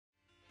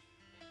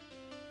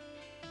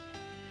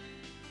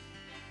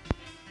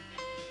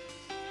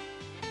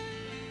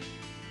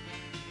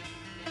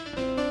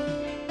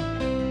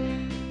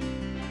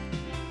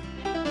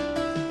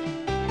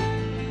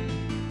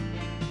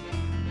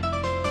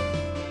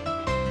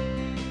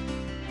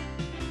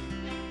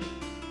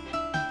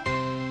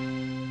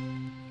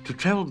To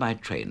travel by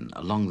train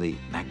along the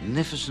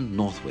magnificent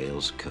North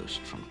Wales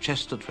coast from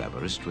Chester to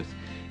Aberystwyth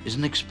is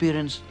an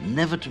experience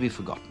never to be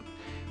forgotten,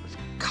 with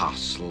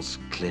castles,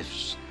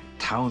 cliffs,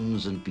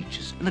 towns and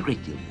beaches, and a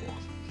great deal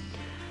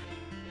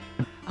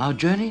more. Our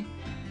journey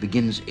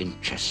begins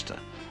in Chester,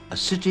 a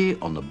city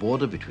on the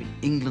border between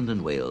England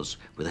and Wales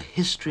with a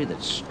history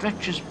that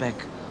stretches back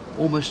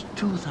almost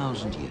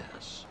 2,000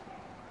 years.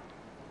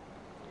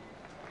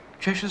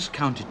 Cheshire's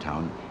county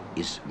town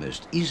is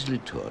most easily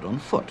toured on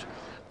foot,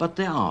 but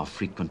there are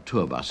frequent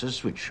tour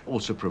buses which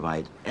also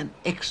provide an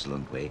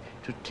excellent way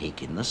to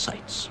take in the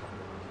sights.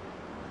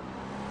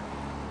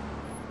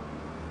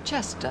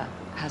 Chester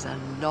has a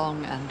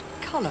long and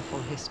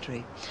colourful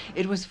history.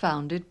 It was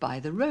founded by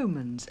the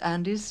Romans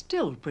and is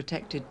still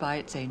protected by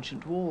its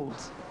ancient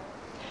walls.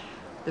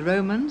 The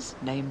Romans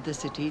named the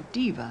city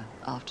Diva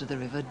after the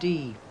River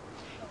Dee.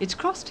 It's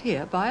crossed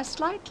here by a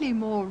slightly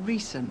more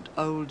recent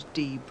Old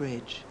Dee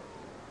Bridge.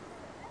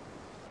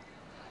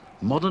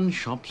 Modern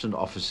shops and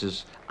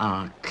offices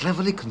are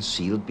cleverly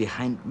concealed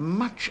behind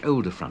much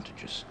older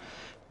frontages.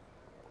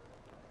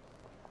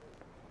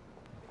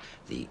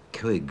 The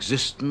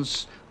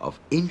coexistence of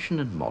ancient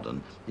and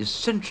modern is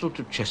central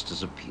to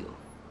Chester's appeal.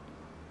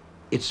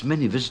 Its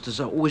many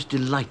visitors are always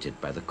delighted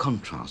by the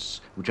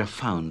contrasts which are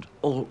found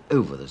all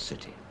over the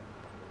city.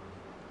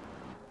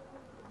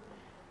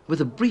 With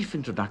a brief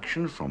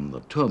introduction from the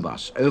tour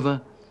bus over,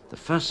 the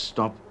first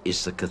stop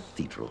is the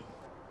cathedral.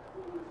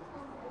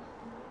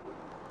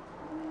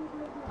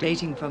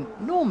 Dating from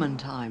Norman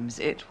times,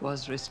 it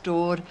was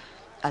restored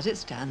as it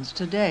stands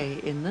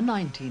today in the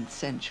 19th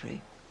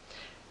century.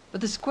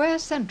 But the square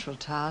central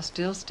tower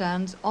still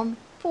stands on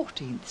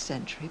 14th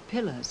century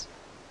pillars,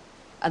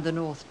 and the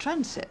north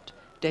transept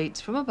dates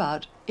from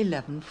about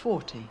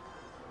 1140.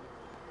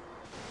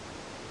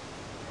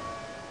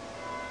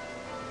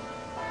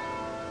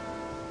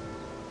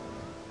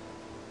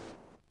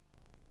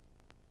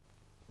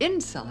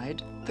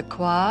 Inside, the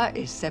choir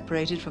is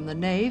separated from the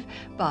nave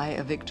by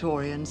a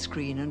Victorian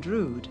screen and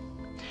rood.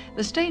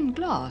 The stained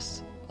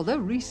glass, although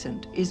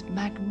recent, is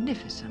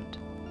magnificent.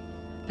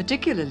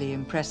 Particularly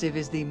impressive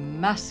is the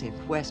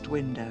massive west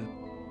window.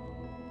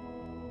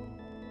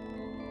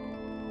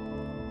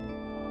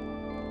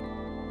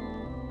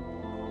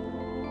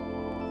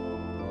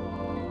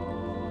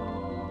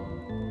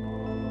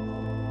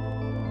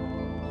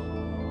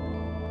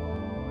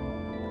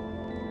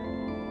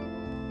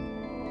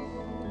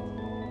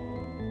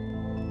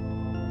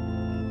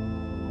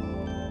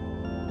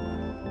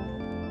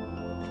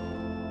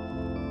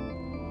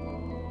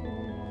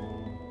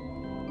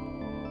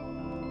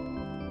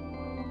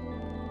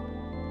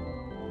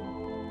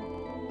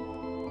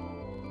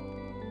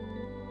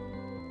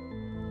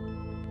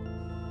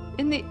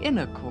 In the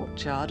inner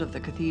courtyard of the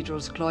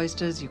cathedral's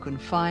cloisters, you can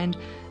find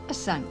a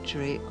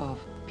sanctuary of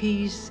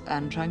peace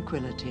and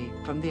tranquility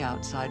from the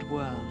outside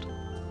world.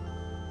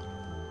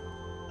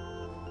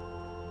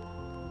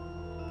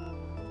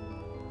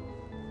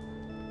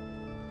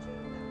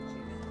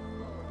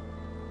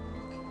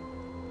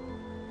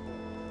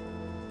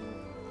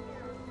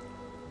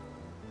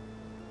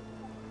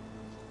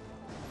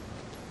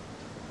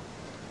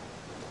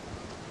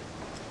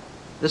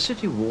 The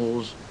city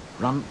walls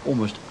run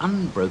almost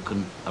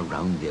unbroken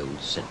around the old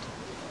centre.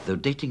 Though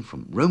dating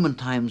from Roman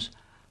times,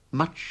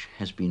 much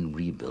has been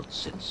rebuilt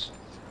since.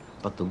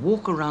 But the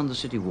walk around the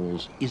city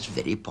walls is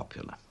very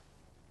popular.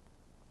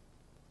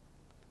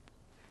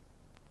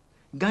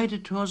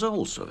 Guided tours are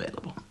also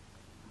available.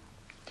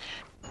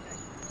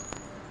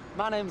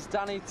 My name's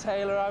Danny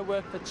Taylor. I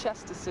work for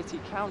Chester City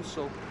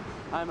Council.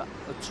 I'm a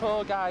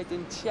tour guide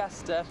in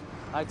Chester.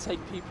 I take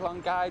people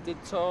on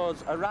guided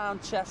tours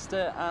around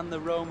Chester and the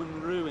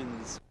Roman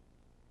ruins.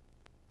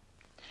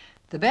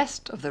 The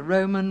best of the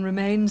Roman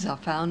remains are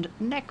found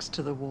next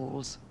to the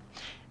walls.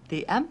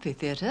 The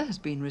amphitheatre has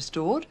been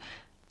restored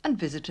and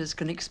visitors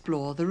can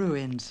explore the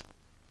ruins.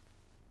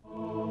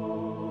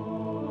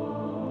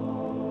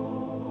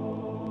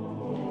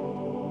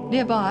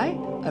 Nearby,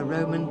 a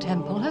Roman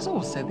temple has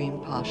also been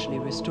partially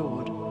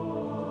restored.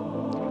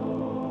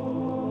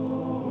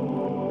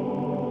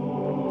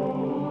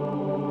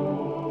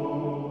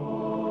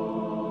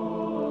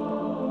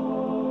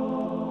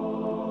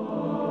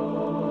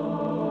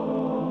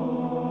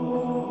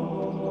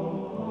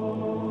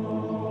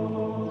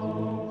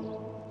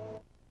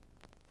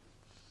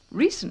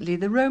 Recently,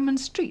 the Roman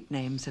street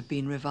names have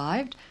been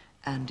revived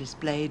and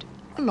displayed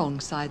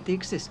alongside the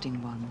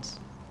existing ones.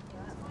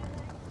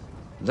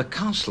 The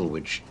castle,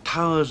 which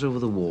towers over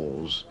the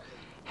walls,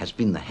 has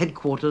been the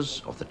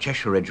headquarters of the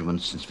Cheshire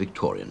Regiment since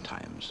Victorian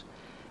times,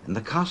 and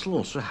the castle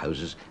also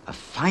houses a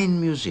fine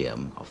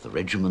museum of the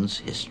regiment's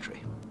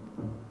history.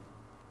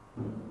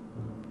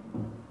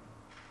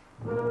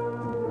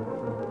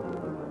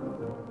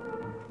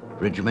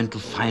 Regimental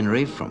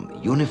finery, from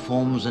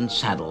uniforms and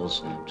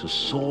saddles to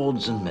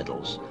swords and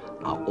medals,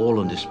 are all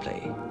on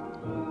display.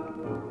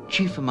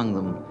 Chief among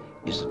them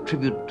is the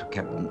tribute to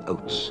Captain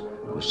Oates,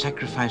 who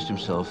sacrificed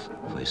himself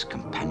for his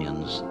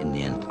companions in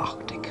the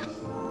Antarctic.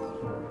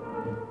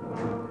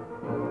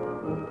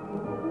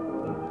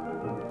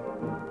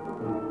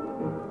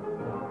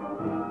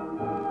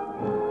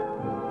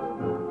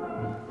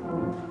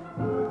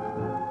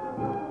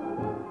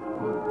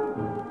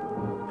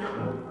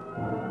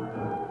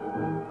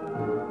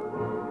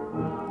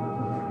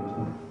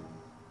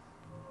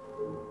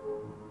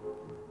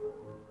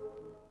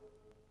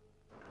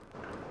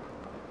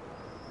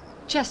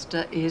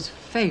 Chester is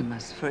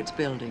famous for its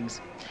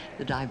buildings.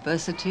 The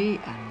diversity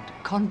and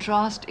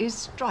contrast is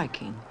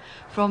striking,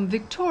 from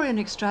Victorian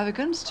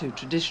extravagance to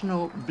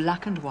traditional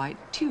black and white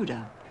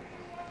Tudor.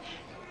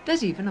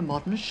 There's even a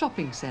modern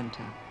shopping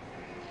centre.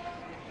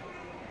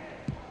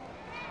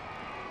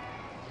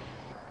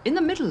 In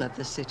the middle of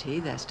the city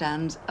there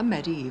stands a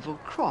medieval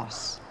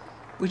cross,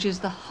 which is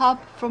the hub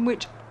from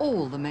which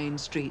all the main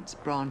streets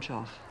branch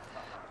off.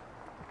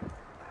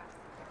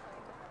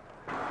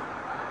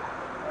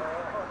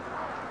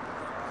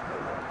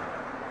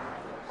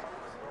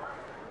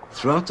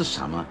 Throughout the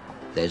summer,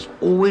 there's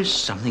always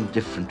something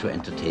different to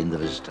entertain the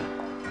visitor,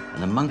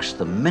 and amongst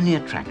the many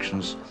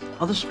attractions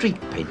are the street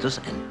painters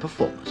and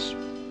performers.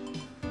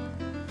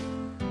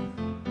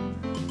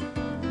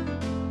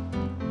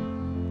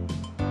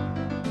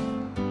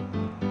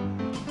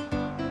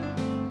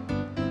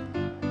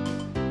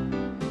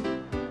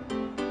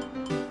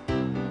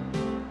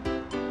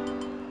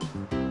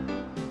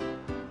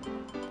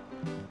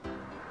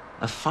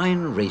 A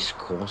fine race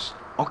course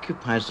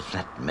occupies the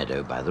flat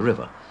meadow by the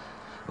river.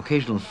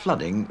 Occasional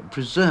flooding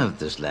preserved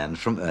this land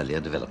from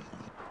earlier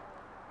development.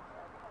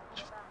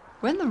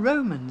 When the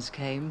Romans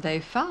came, they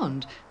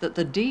found that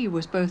the Dee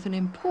was both an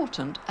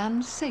important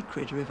and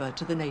sacred river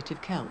to the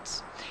native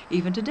Celts.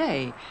 Even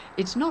today,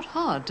 it's not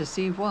hard to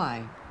see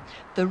why.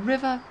 The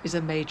river is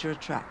a major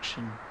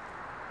attraction.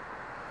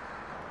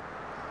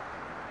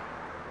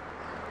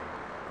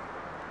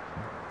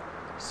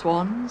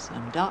 Swans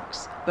and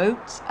ducks,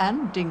 boats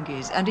and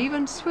dinghies, and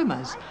even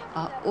swimmers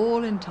are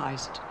all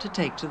enticed to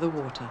take to the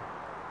water.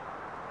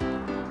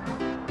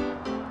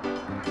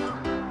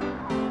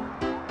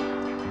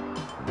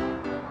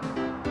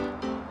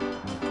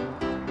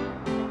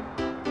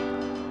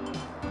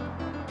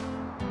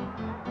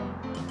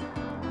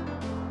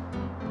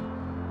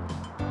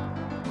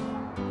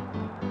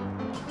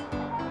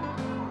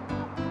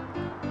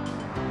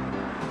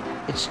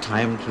 It's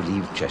time to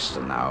leave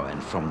Chester now,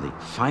 and from the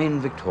fine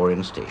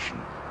Victorian station,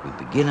 we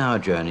begin our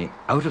journey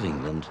out of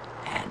England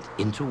and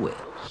into Wales.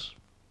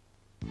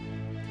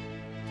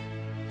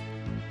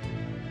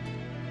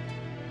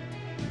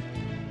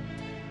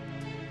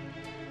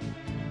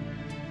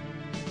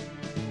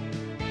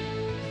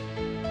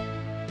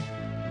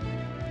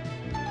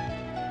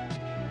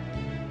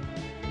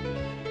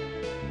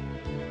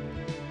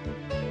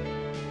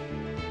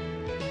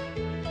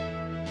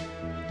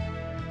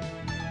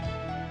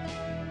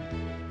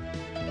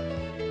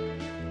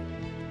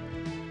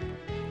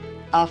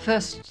 Our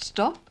first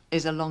stop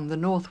is along the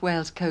North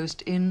Wales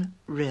coast in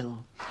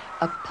Rhyl,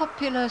 a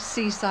popular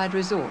seaside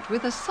resort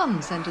with a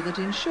sun centre that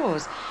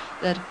ensures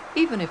that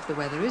even if the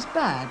weather is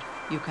bad,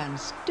 you can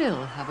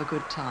still have a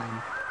good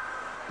time.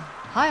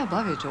 High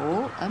above it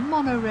all, a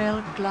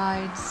monorail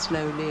glides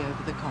slowly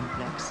over the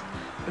complex,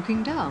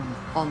 looking down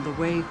on the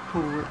wave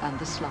pool and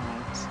the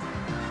slides.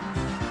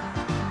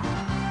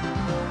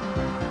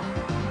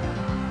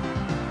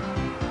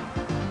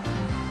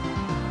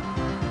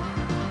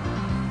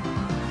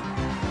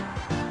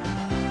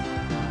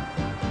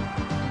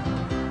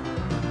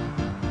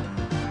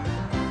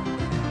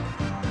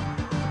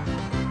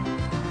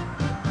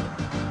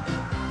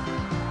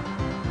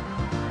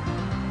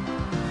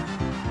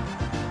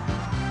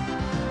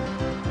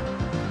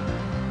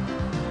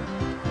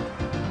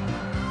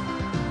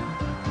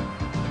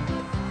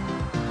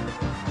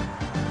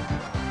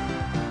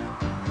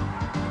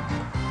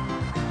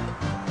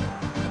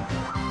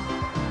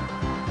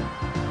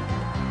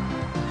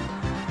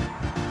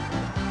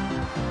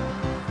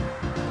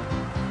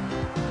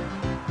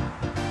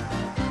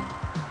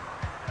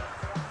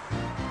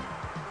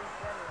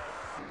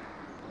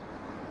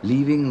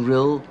 Leaving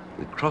Rhyl,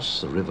 we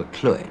cross the River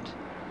Clwyd,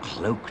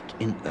 cloaked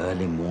in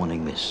early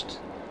morning mist,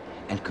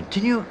 and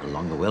continue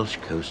along the Welsh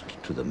coast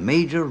to the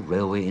major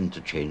railway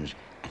interchange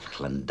at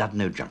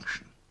Llandudno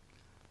Junction.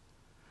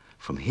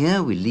 From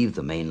here we leave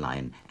the main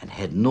line and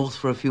head north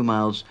for a few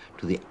miles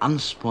to the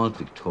unspoilt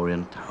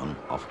Victorian town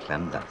of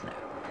Llandudno.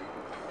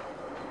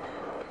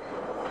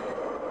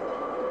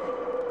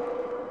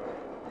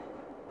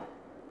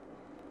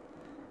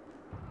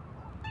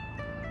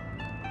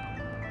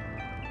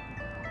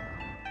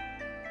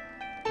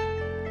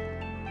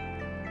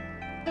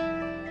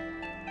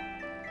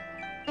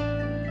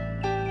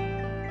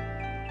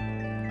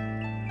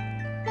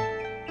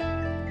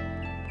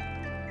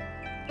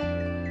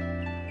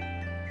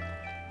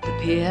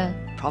 Pier,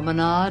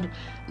 promenade,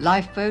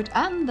 lifeboat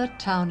and the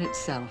town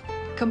itself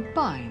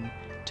combine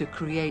to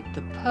create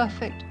the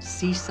perfect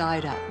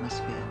seaside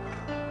atmosphere.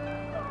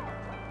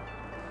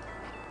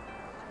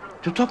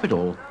 To top it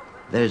all,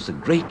 there's the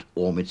Great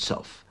Orme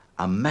itself,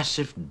 a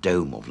massive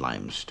dome of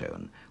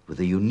limestone with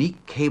a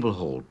unique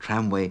cable-hauled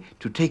tramway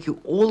to take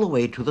you all the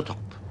way to the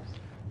top.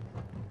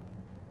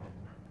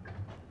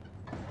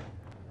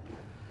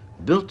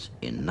 Built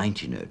in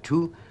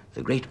 1902,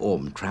 the Great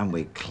Orme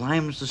tramway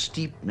climbs the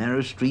steep,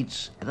 narrow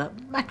streets at a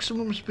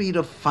maximum speed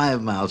of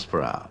 5 miles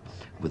per hour,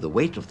 with the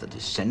weight of the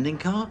descending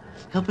car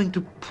helping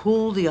to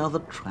pull the other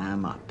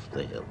tram up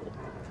the hill.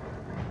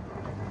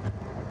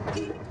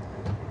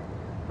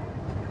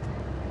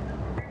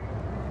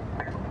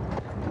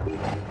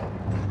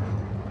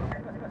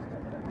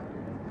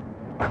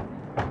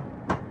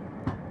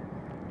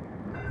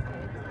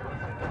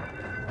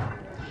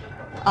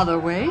 Other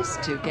ways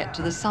to get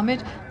to the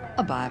summit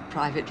are by a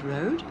private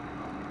road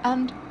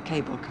and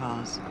cable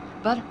cars.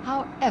 But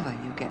however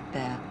you get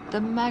there,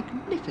 the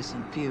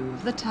magnificent view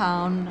of the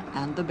town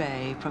and the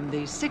bay from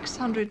the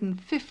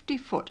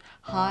 650-foot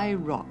high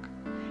rock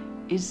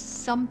is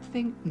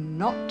something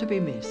not to be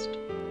missed.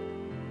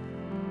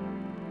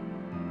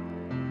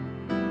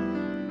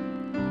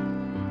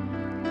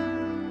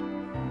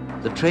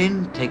 The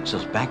train takes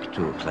us back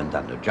to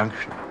Llandudno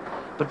Junction,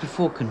 but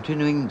before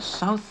continuing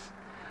south,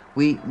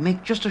 we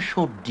make just a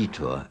short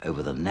detour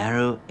over the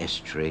narrow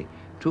estuary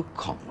to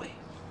Conway.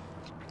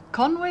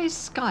 Conway's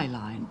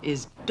skyline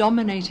is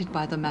dominated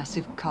by the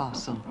massive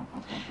castle,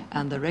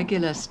 and the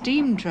regular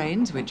steam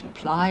trains which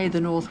ply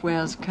the North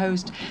Wales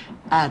coast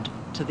add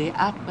to the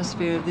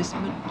atmosphere of this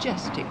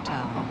majestic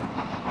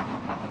town.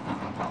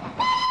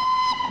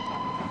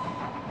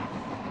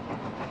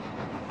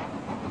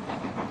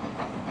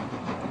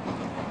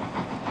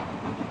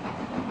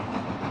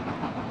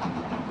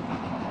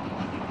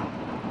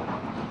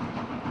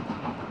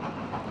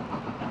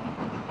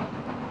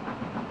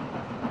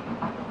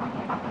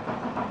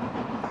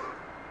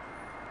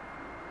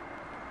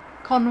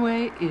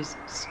 Conway is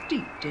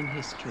steeped in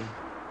history,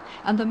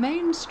 and the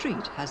main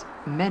street has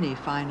many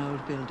fine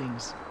old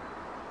buildings.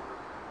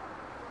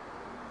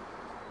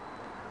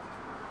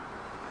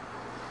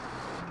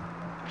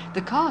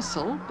 The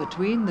castle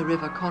between the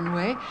River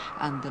Conway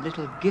and the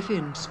little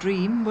Giffin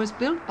stream was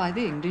built by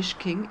the English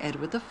King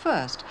Edward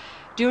I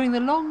during the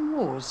long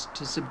wars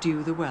to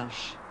subdue the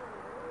Welsh.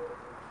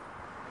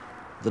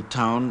 The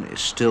town is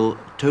still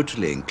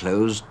totally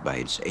enclosed by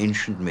its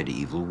ancient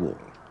medieval wall.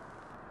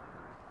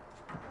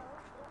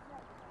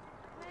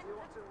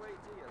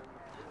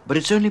 But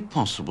it's only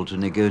possible to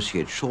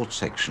negotiate short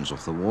sections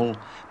of the wall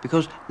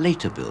because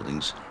later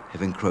buildings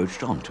have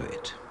encroached onto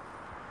it.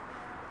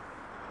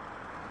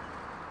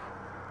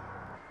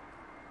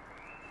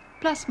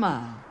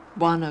 Plasmar,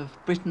 one of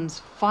Britain's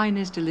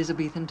finest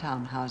Elizabethan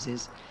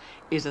townhouses,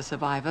 is a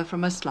survivor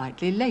from a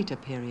slightly later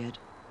period.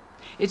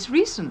 It's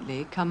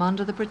recently come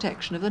under the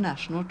protection of the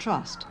National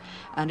Trust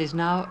and is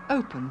now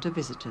open to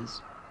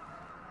visitors.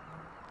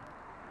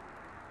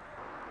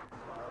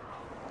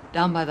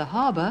 Down by the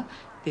harbour,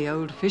 the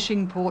old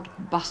fishing port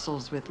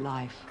bustles with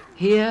life.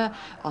 Here,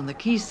 on the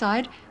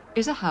quayside,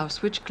 is a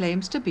house which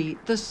claims to be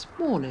the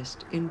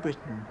smallest in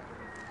Britain.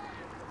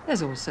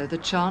 There's also the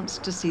chance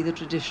to see the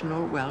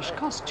traditional Welsh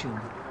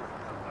costume.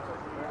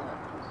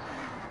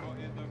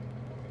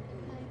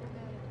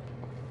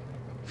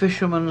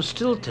 Fishermen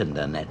still tend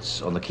their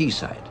nets on the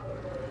quayside,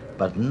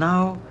 but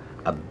now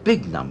a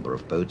big number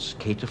of boats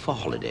cater for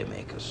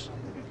holidaymakers.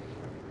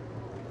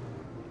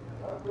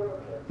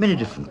 Many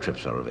different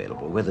trips are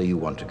available, whether you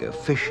want to go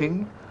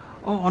fishing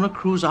or on a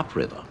cruise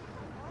upriver.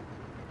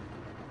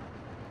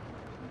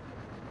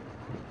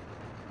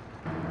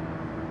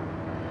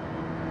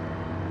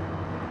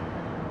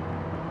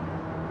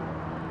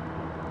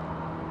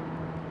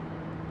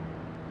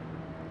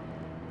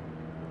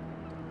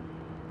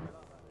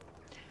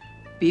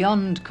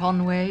 Beyond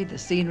Conway, the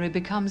scenery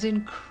becomes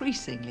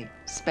increasingly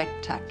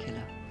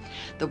spectacular.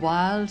 The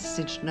wild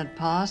Synchnad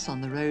Pass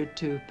on the road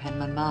to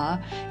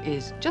Penmanmawr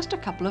is just a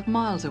couple of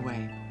miles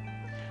away.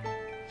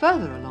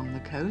 Further along the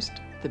coast,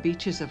 the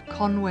beaches of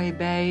Conway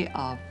Bay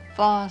are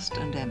vast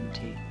and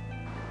empty.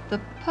 The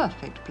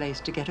perfect place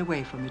to get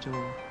away from it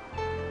all.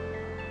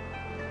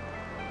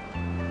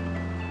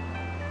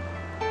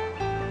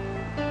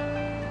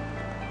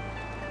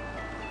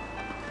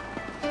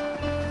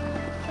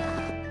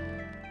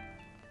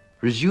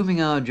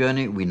 Resuming our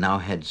journey, we now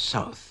head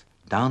south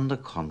down the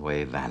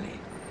Conway Valley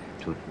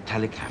to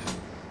Tallycafn.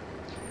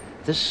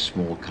 This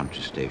small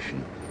country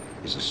station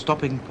is a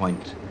stopping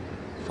point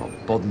for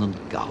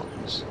Bodnant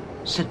Gardens,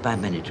 said by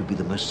many to be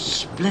the most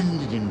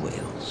splendid in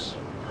Wales.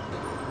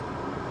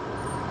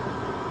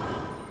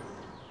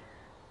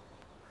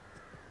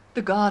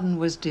 The garden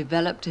was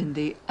developed in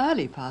the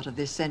early part of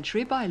this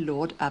century by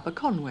Lord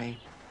Aberconway,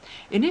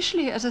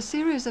 initially as a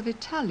series of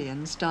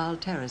Italian-style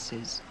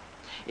terraces.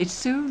 It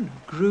soon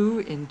grew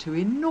into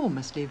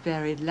enormously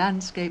varied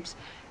landscapes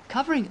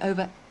covering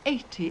over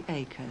 80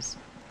 acres.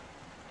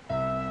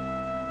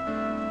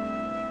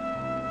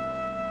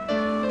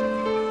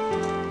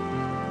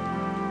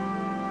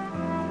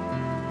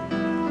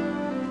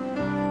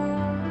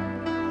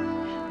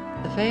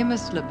 The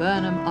famous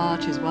Laburnum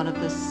Arch is one of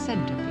the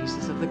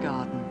centerpieces of the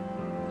garden.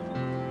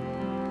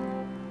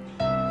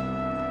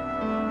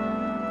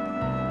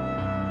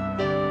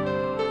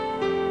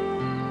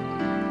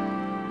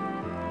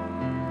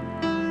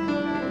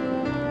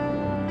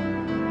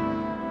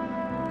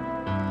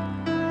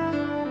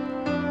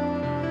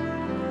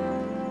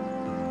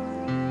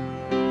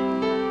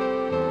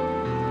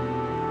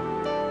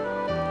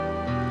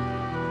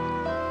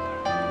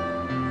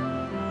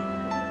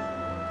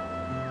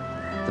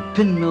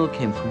 The pin mill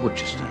came from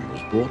Worcester and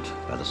was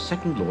bought by the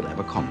second Lord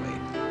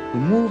Aberconway, who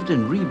moved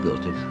and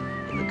rebuilt it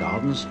in the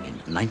gardens in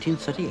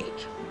 1938.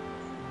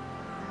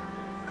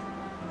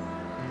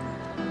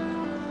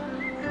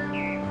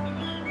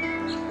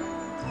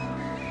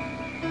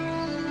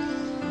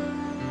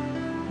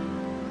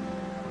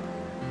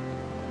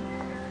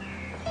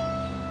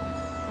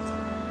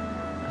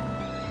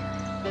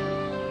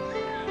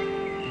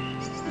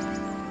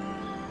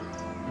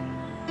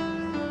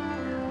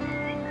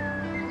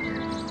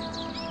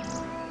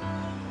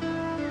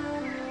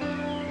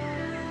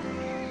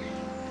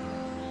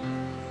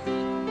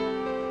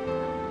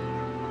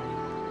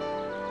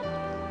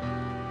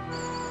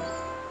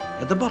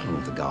 the bottom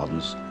of the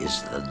gardens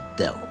is the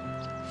dell,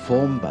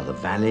 formed by the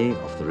valley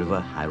of the river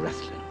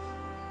High-Rathlin.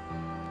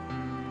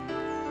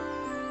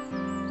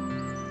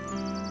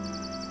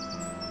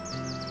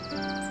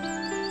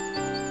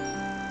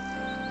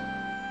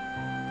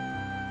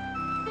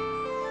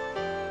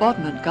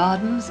 Bodnant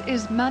Gardens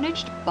is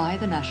managed by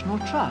the National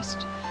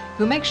Trust,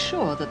 who make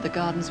sure that the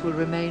gardens will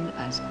remain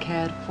as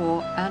cared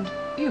for and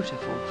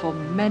beautiful for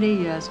many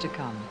years to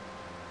come.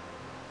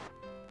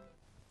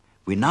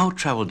 We now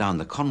travel down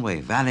the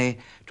Conway Valley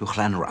to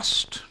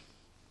Llanrust.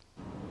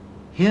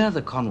 Here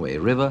the Conway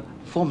River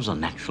forms a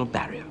natural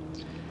barrier,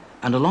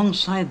 and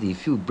alongside the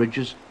few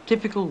bridges,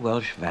 typical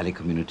Welsh valley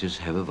communities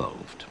have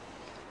evolved.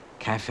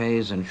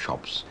 Cafes and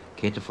shops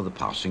cater for the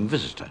passing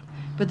visitor.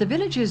 But the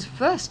village's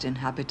first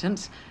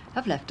inhabitants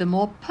have left a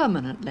more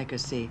permanent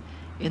legacy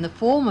in the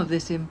form of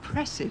this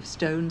impressive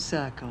stone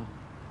circle.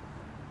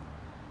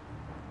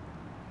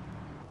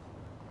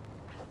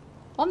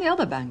 On the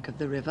other bank of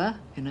the river,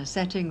 in a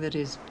setting that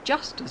is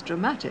just as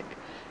dramatic,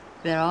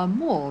 there are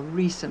more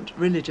recent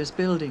religious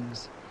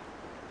buildings.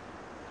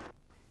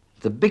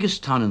 The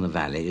biggest town in the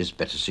valley is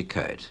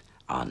Aberystwyth,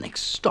 our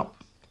next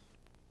stop.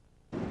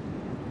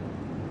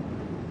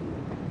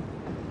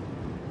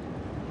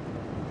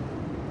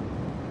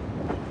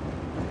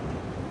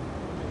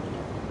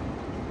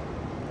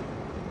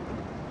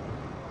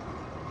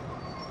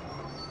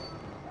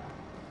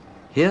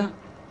 Here,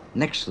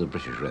 next to the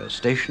British Rail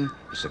Station,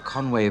 is the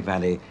Conway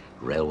Valley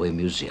Railway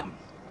Museum.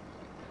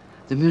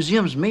 The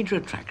museum's major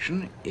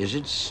attraction is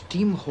its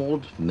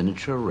steam-hauled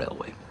miniature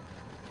railway.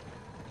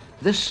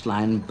 This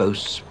line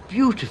boasts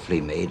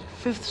beautifully made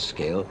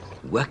fifth-scale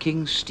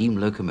working steam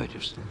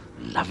locomotives,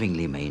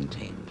 lovingly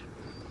maintained.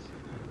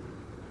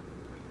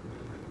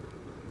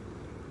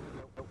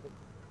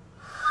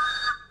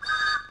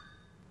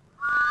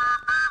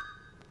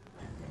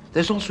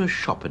 There's also a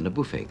shop and a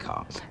buffet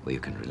car where you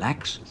can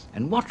relax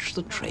and watch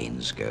the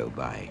trains go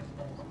by.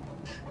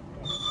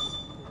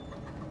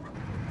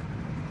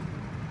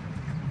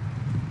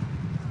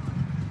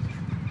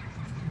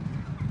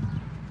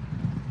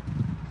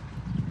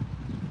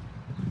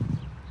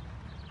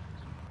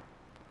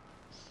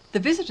 The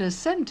Visitors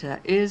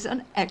Centre is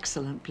an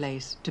excellent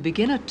place to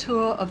begin a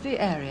tour of the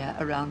area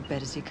around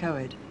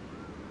Aberystwyth.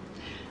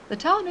 The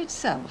town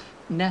itself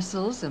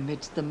nestles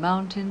amidst the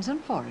mountains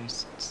and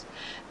forests,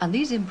 and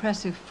these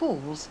impressive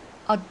falls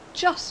are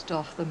just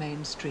off the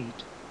main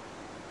street.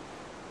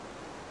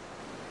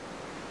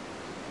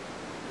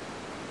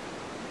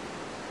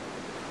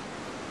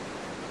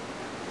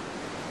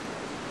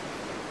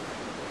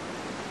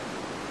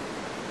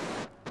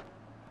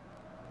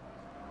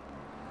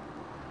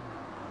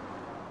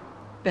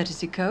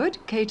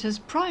 Aberystwyth caters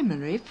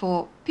primarily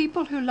for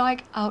people who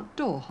like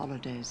outdoor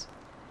holidays.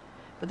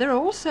 But there are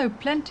also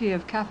plenty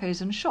of cafes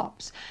and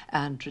shops,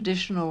 and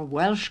traditional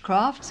Welsh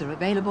crafts are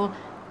available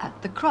at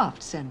the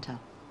Craft Centre.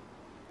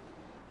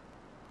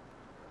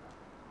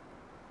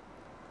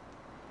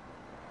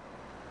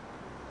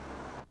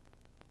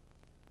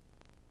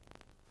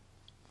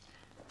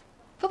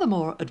 For the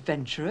more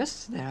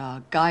adventurous, there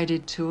are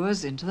guided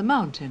tours into the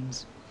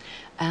mountains,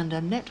 and a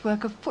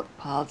network of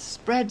footpaths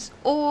spreads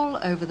all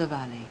over the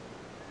valley.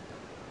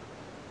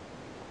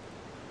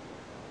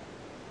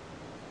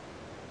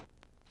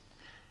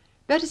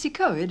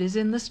 Aberystwyth is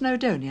in the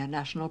Snowdonia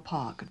National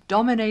Park,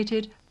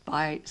 dominated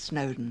by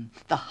Snowdon,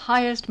 the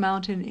highest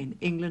mountain in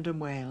England and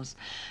Wales,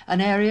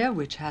 an area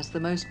which has the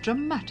most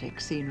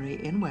dramatic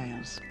scenery in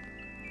Wales.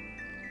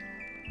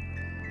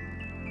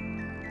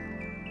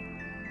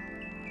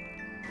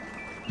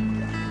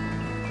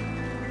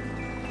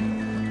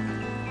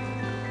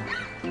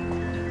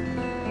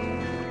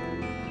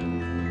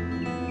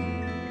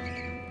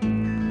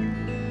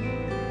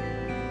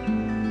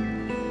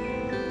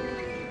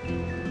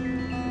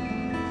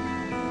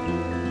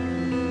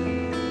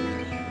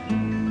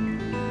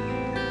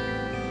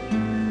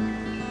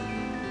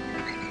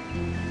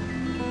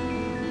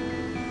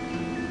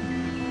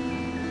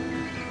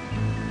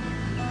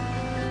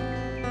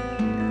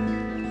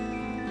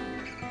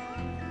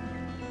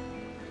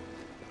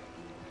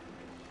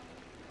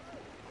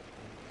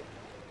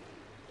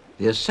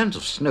 The ascent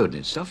of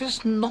Snowdon itself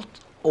is not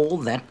all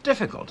that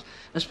difficult,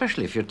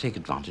 especially if you take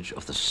advantage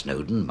of the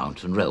Snowdon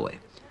Mountain Railway.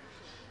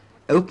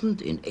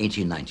 Opened in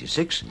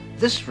 1896,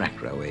 this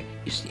rack railway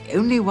is the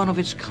only one of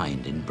its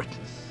kind in Britain.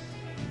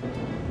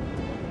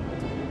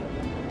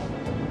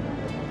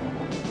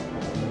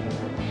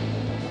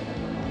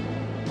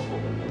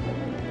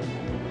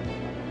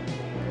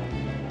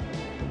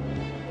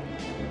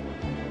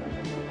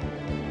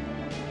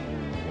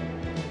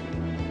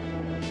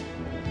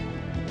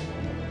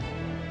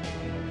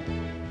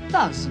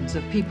 Thousands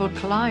of people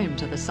climb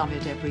to the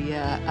summit every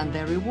year, and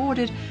they're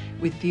rewarded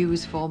with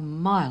views for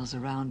miles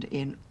around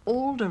in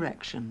all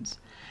directions.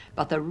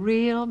 But the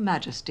real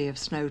majesty of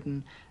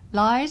Snowdon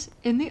lies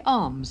in the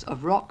arms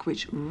of rock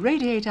which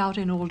radiate out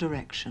in all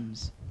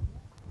directions.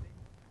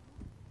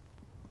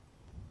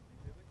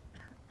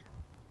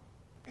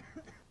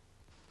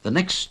 The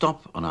next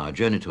stop on our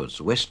journey towards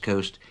the west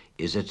coast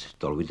is at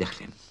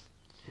Dolwyddelyn.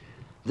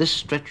 This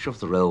stretch of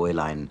the railway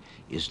line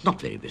is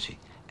not very busy,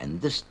 and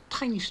this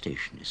tiny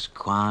station is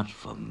quiet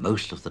for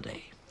most of the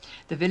day.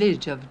 The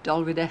village of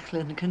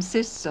Dolwydechlyn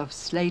consists of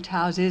slate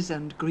houses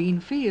and green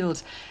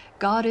fields,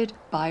 guarded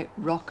by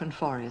rock and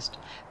forest,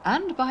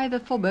 and by the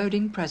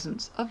foreboding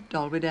presence of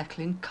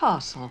Dolwydechlyn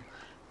Castle,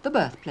 the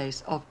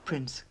birthplace of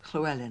Prince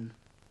Llewellyn.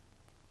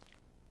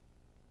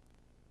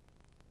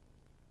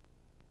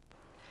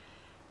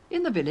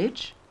 In the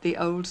village, the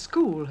old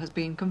school has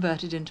been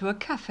converted into a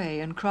cafe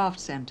and craft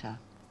centre.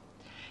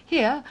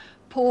 Here,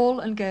 Paul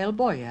and Gail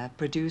Boyer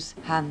produce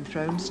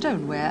hand-thrown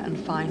stoneware and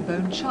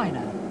fine-bone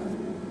china,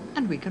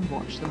 and we can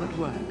watch them at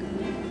work.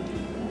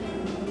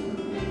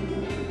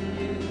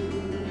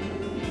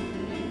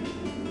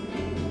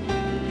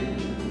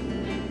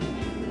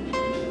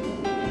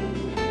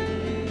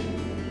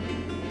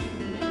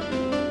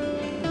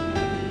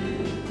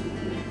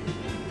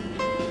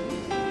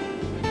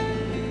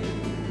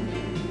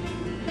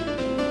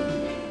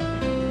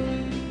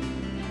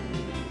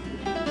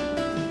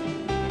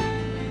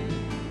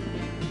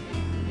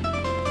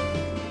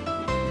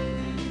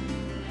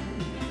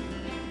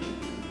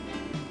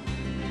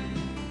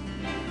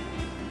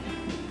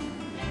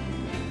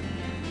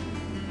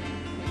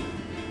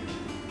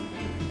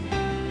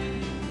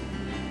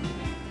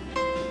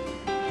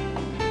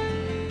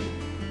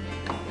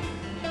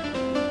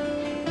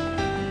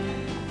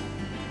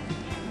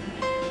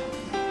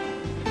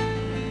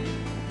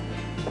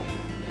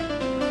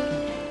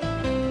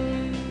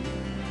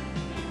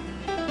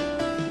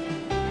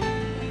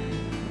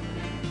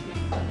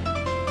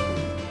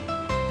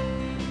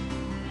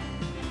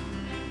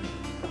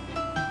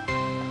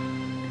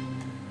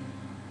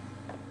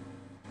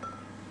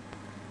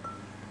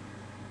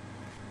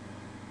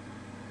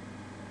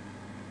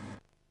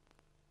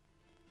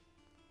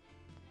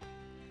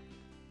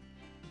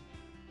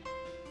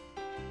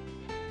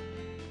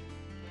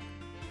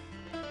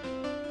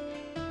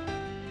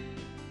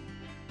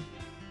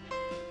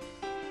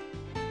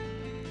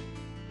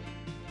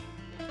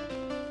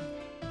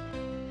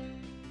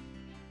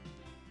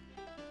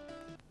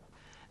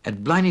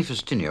 At Blaenau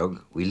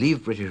Ffestiniog, we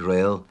leave British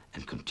Rail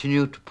and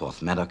continue to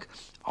Porthmadog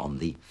on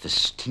the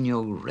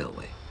Ffestiniog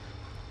Railway.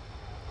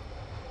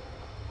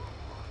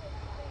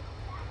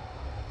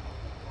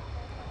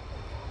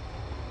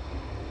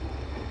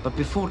 But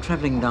before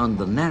travelling down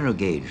the narrow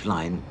gauge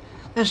line,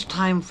 there's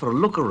time for a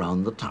look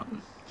around the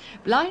town.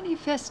 Blaenau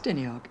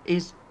Ffestiniog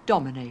is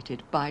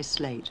dominated by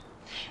slate,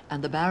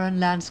 and the barren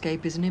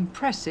landscape is an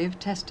impressive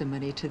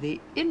testimony to the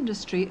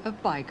industry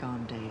of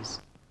bygone days.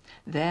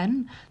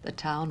 Then the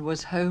town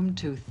was home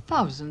to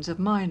thousands of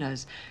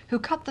miners who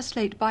cut the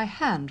slate by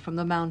hand from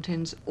the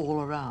mountains all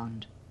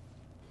around.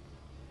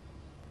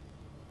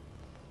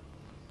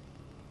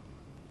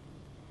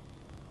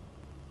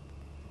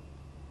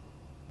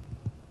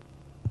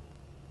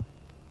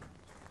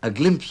 A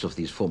glimpse of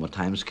these former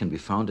times can be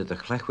found at the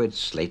Llachwedd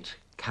Slate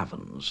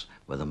Caverns,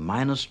 where the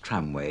miners'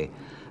 tramway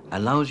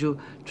allows you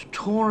to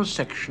tour a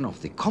section of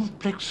the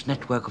complex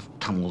network of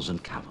tunnels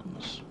and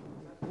caverns.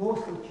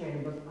 Most of the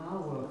chambers are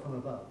worked from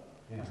above.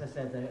 Yeah. As I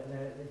said,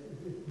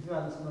 it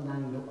runs on an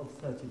angle of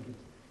 30 degrees,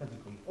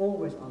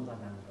 always on that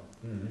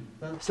angle.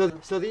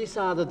 Mm-hmm. So these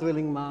are the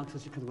drilling marks,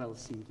 as you can well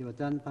see. They were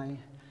done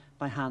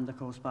by hand, of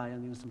course, by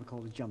an instrument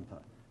called a jumper.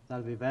 That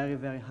would be very,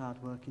 very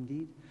hard work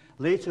indeed.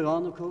 Later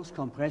on, of course,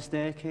 compressed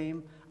air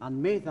came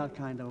and made that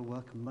kind of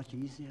work much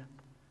easier.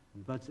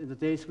 But in the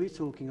days we're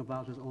talking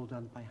about, it was all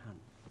done by hand.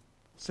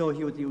 So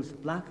he would use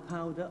black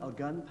powder or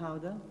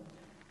gunpowder,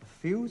 a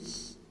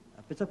fuse,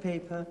 a bit of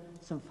paper,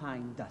 some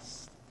fine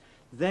dust.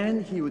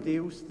 Then he would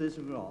use this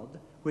rod,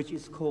 which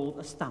is called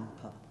a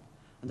stamper.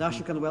 And as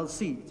you can well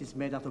see, it is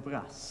made out of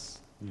brass.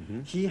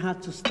 Mm-hmm. He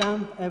had to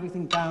stamp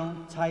everything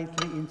down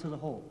tightly into the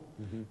hole.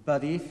 Mm-hmm.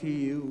 But if he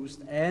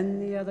used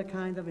any other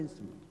kind of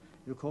instrument,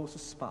 it would cause a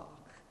spark.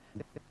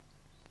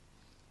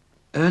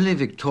 Early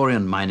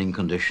Victorian mining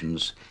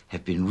conditions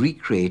have been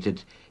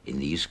recreated in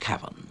these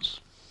caverns.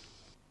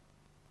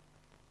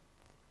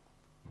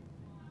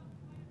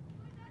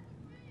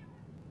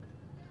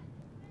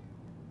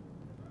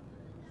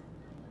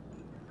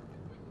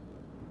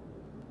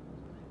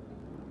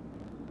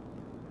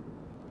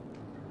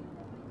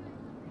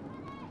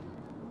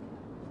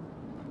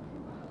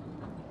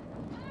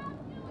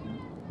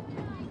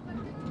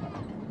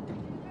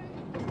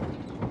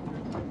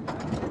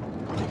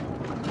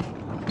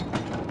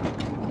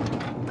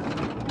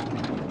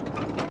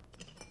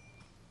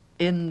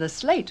 In the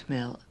slate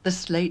mill, the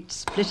slate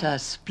splitter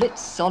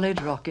splits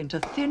solid rock into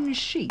thin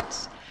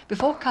sheets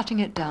before cutting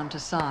it down to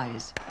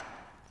size.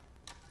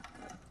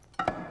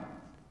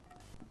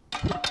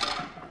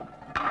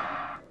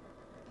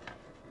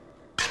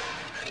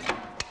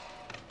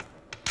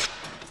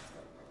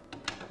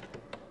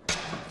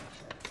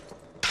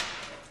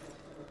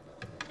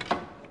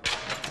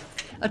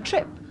 A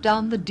trip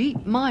down the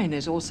deep mine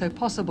is also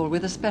possible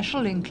with a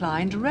special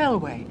inclined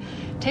railway,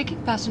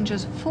 taking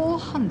passengers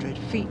 400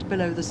 feet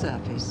below the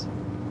surface.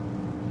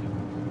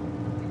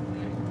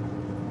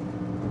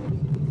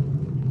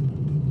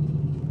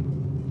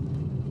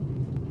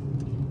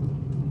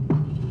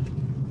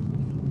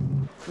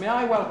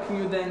 I welcome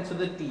you then to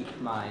the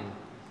deep mine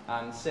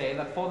and say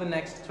that for the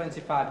next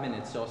 25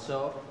 minutes or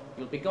so,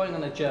 you'll be going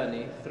on a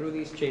journey through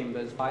these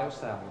chambers by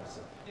yourselves.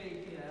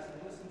 Stay here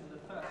and listen to the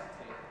first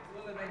tape.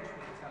 We'll eventually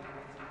tell you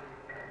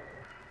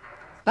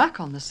what's Back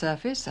on the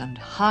surface and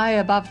high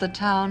above the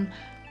town,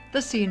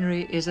 the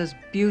scenery is as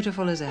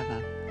beautiful as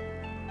ever.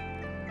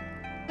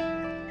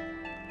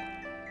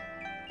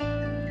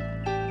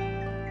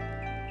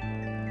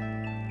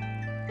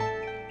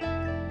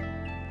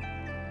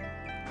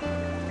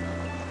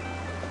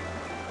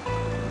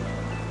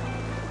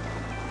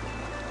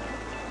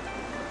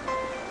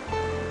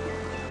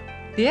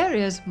 The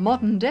area's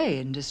modern-day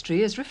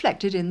industry is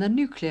reflected in the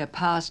nuclear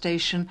power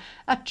station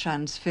at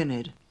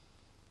Transfinnid.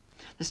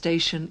 The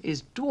station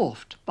is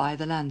dwarfed by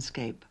the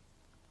landscape.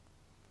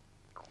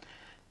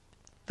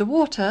 The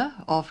water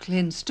of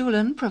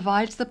Llynstwlen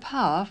provides the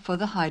power for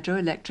the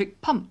hydroelectric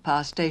pump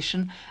power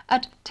station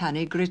at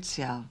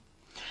Tanygritziau.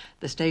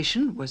 The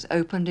station was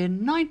opened in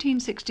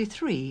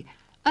 1963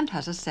 and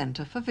has a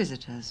centre for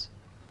visitors.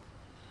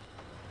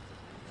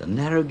 The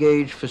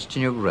narrow-gauge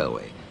Festiniog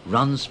Railway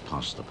runs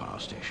past the power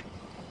station.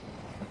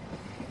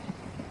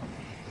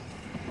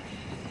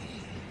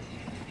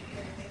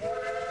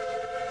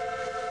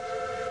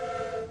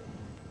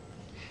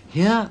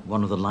 Here,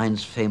 one of the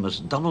line's famous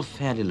double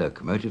fairley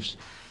locomotives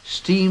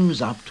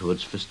steams up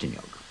towards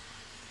Festiniog.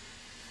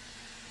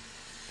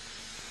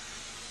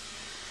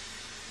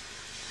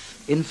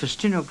 In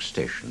Festiniog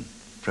station,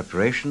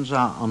 preparations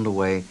are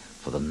underway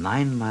for the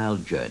 9-mile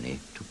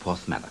journey to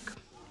Porthmadog.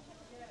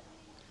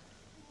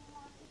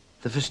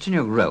 The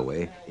Festiniog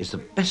Railway is the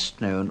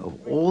best known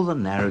of all the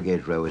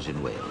narrow-gauge railways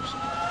in Wales.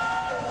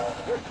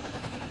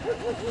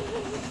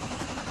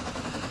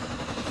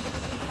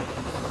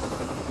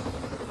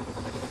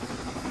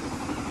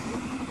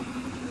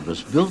 It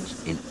was built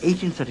in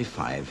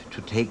 1835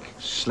 to take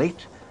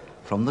slate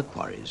from the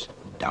quarries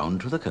down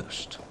to the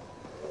coast.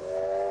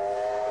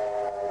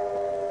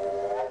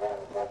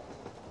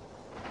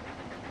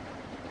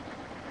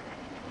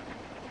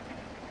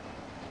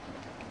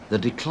 The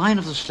decline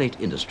of the slate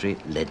industry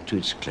led to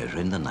its closure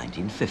in the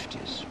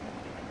 1950s.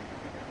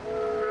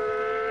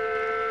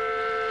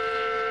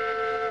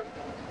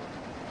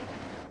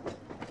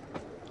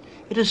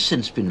 It has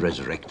since been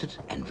resurrected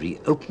and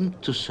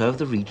reopened to serve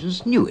the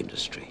region's new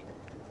industry,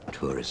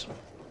 tourism.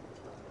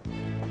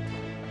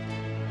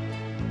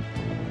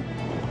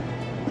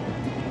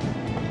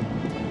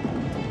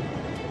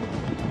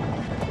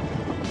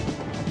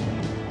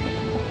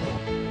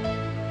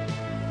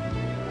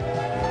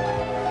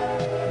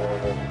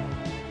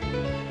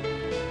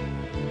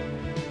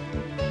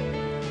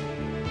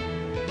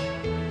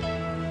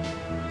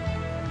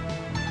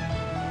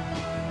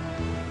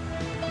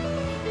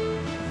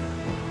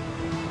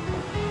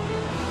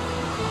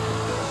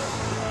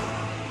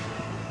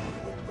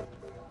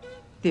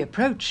 The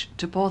approach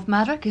to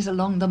Porthmadog is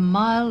along the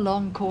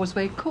mile-long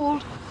causeway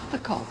called the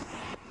Cobb.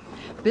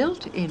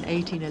 Built in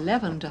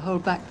 1811 to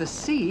hold back the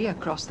sea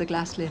across the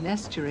Glaslyn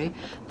estuary,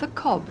 the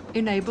Cobb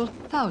enabled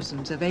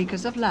thousands of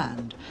acres of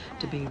land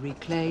to be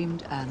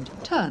reclaimed and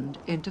turned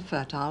into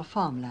fertile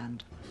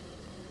farmland.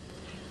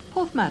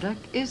 Porthmadog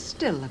is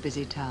still a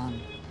busy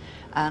town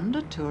and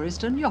a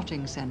tourist and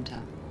yachting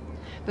centre.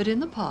 But in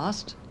the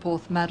past,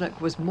 Porthmadog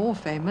was more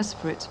famous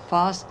for its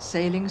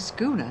fast-sailing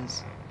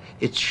schooners.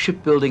 Its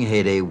shipbuilding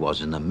heyday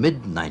was in the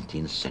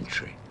mid-19th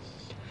century,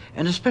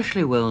 and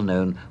especially well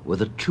known were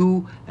the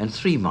 2- and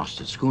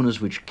 3-masted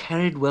schooners which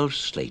carried Welsh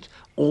slate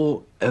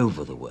all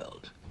over the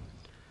world.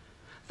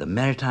 The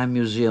Maritime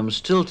Museum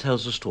still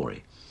tells the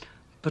story,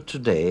 but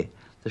today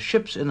the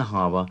ships in the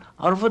harbour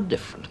are of a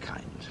different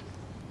kind.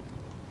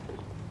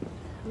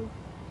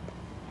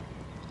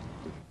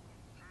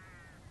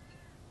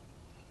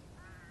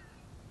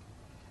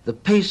 The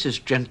pace is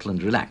gentle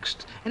and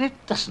relaxed, and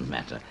it doesn't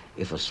matter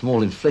if a small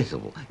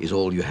inflatable is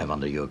all you have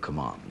under your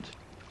command.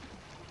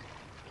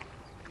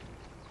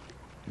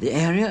 The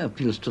area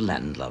appeals to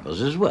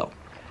landlubbers as well,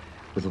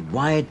 with a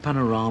wide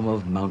panorama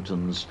of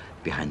mountains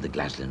behind the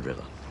Glaslyn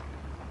River.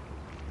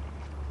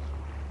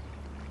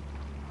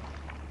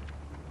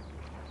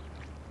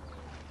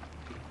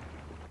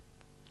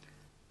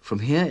 From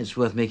here it's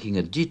worth making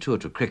a detour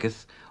to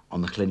Crickeath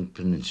on the Llyn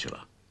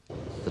Peninsula.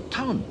 The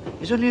town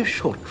is only a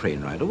short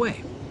train ride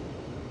away.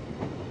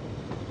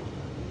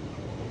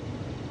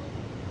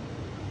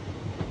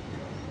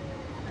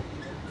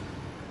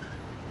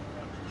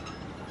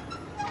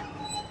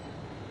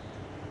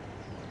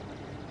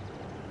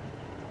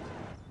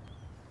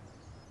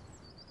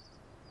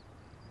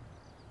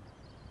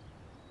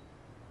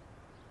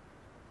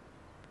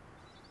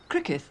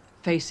 Crickeath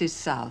faces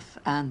south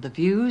and the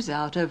views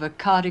out over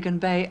Cardigan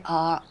Bay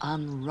are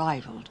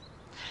unrivalled.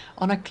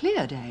 On a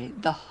clear day,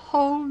 the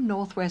whole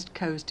northwest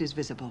coast is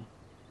visible.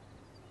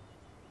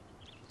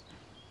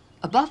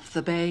 Above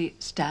the bay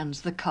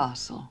stands the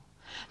castle.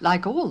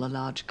 Like all the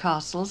large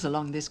castles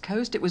along this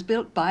coast, it was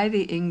built by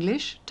the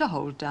English to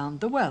hold down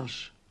the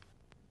Welsh.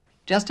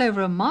 Just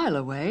over a mile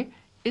away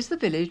is the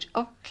village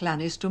of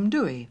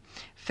Llanystumdwy,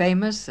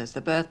 famous as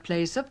the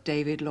birthplace of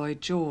David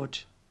Lloyd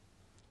George.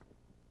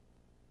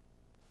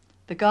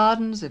 The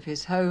gardens of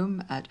his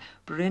home at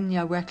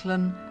Brynja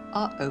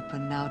are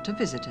open now to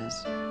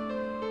visitors.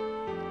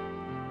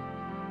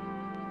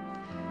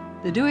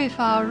 The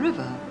Dwyfawr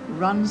River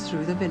runs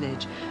through the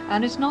village,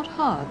 and it's not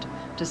hard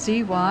to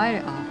see why,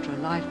 after a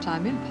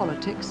lifetime in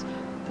politics,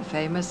 the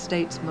famous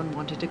statesman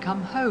wanted to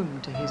come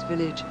home to his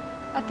village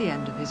at the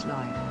end of his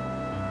life.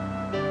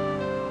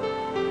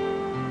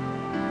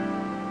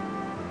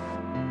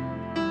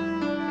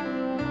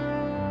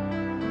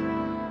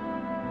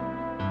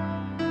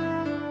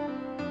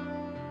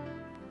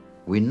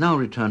 We now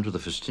return to the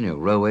Ffestiniog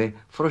Railway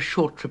for a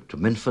short trip to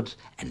Minffordd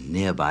and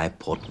nearby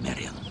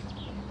Portmeirion.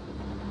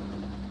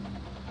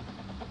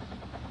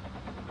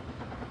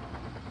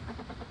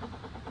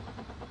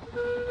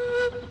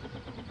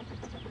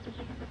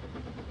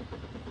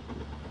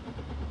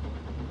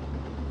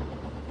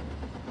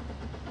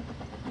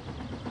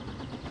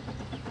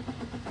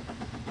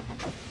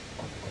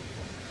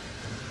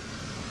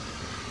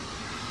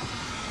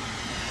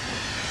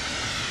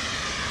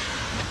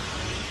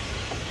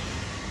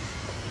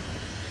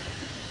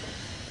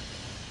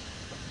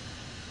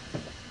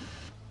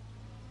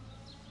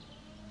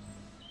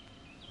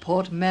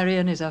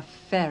 Portmeirion is a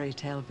fairy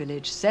tale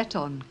village set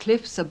on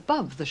cliffs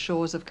above the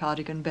shores of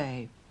Cardigan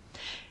Bay.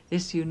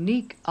 This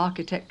unique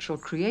architectural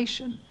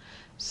creation,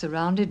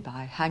 surrounded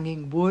by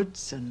hanging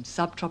woods and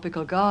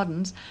subtropical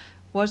gardens,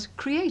 was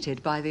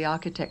created by the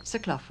architect Sir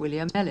Clough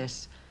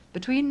Williams-Ellis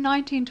between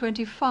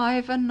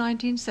 1925 and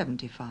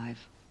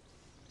 1975.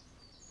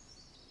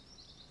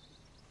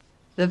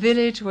 The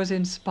village was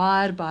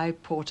inspired by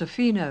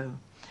Portofino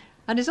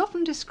and is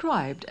often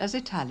described as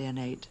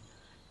Italianate,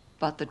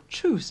 but the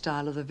true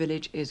style of the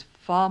village is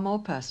far more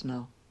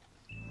personal.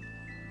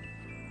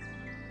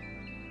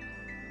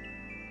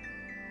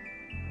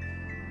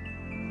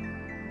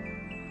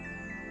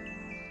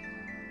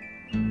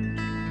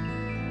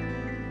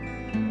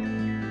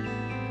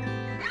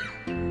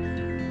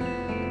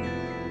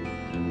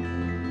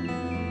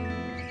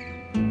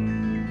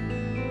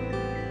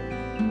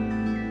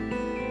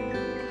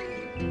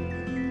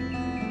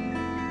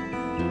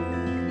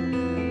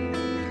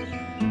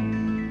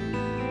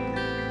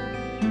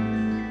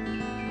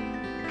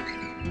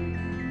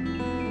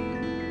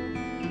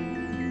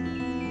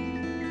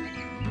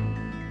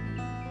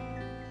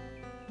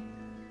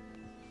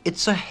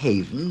 It's a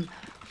haven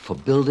for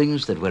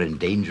buildings that were in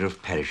danger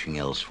of perishing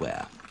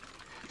elsewhere.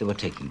 They were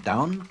taken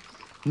down,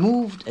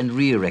 moved and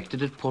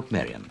re-erected at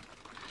Portmeirion,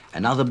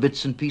 and other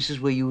bits and pieces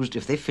were used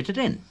if they fitted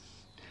in.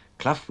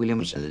 Clough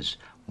Williams-Ellis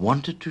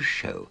wanted to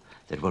show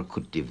that one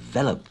could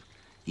develop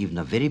even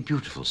a very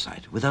beautiful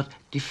site without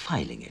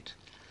defiling it,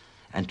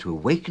 and to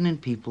awaken in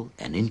people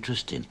an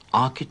interest in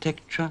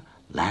architecture,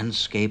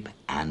 landscape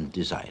and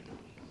design.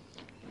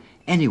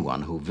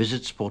 Anyone who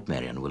visits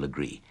Portmeirion will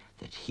agree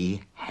that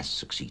he has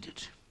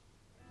succeeded.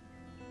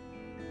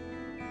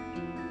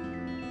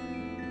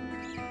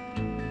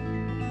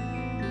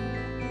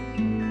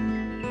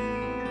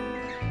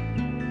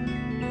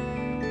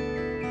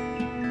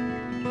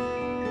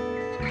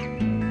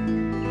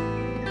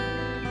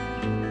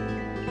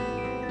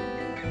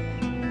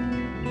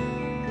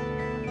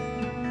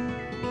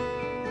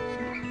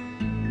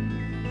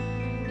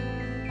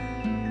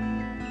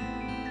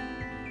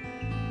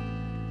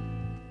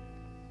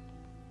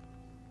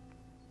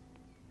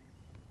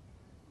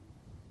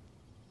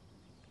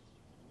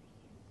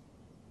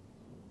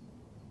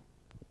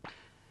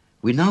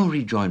 We now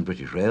rejoin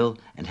British Rail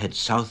and head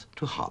south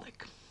to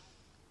Harlech.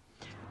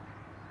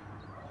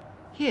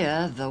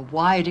 Here, the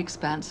wide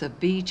expanse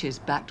of beach is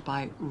backed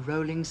by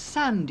rolling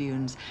sand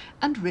dunes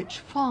and rich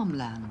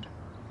farmland.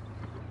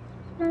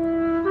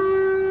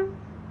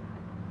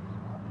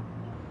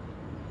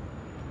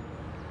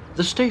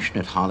 The station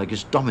at Harlech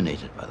is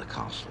dominated by the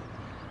castle,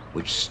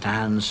 which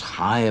stands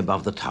high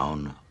above the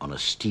town on a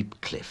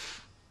steep cliff.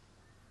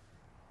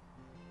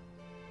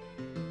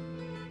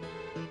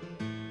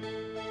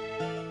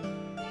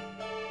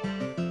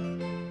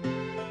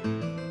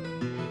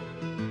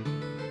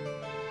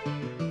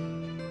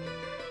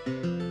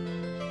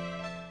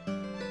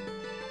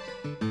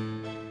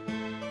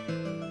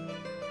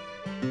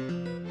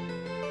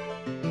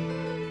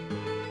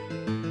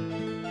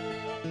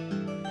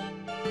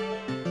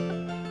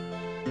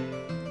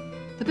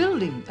 The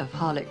building of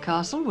Harlech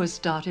Castle was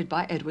started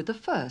by Edward I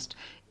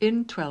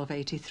in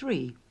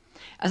 1283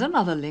 as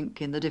another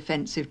link in the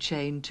defensive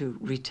chain to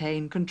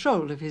retain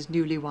control of his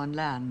newly won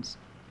lands.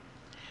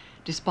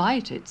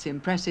 Despite its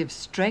impressive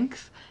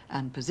strength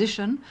and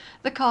position,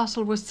 the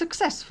castle was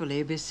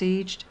successfully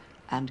besieged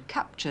and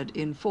captured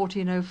in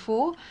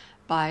 1404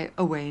 by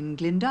Owain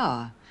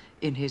Glyndwr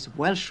in his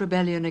Welsh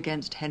rebellion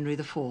against Henry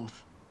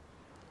IV.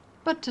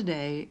 But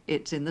today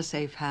it's in the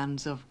safe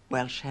hands of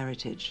Welsh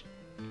heritage.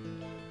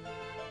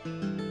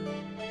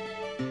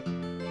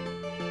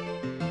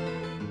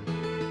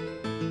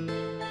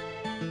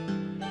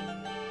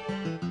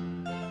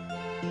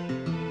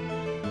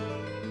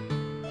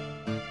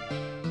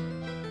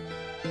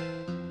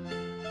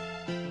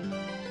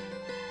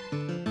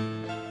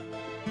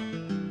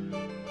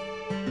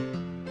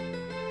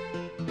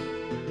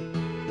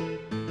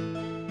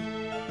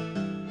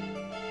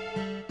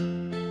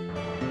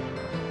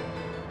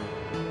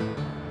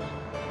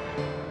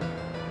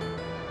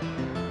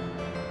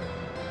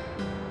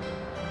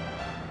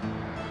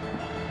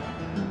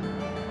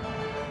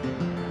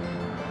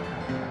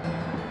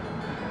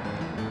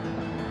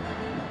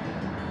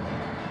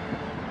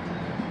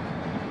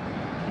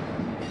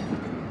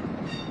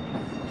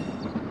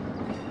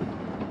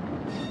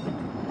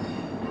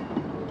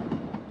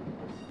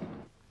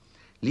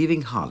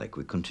 Leaving Harlech,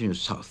 we continue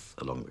south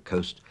along the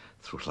coast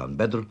through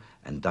Llanbedr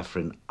and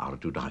Dyffryn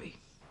Ardudari.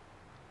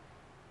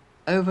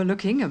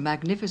 Overlooking a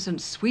magnificent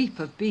sweep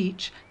of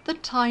beach, the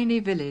tiny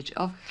village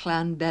of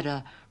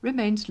Llanbedr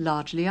remains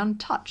largely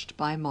untouched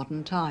by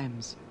modern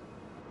times.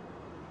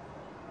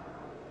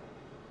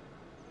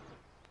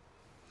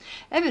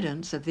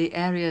 Evidence of the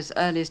area's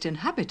earliest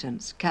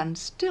inhabitants can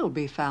still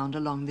be found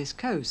along this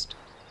coast.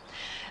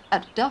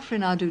 At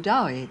Dyffryn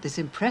Ardudari, this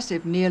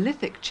impressive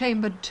Neolithic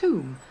chambered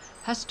tomb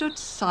has stood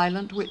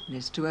silent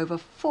witness to over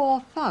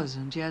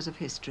 4,000 years of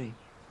history.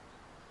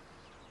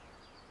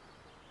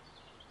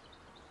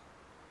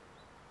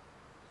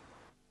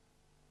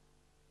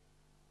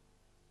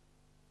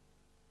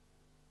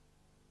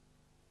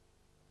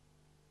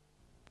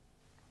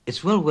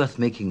 It's well worth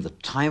making the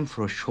time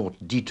for a short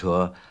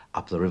detour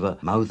up the river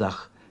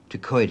Mawddach to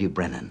Coed y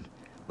Brenin,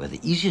 where the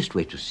easiest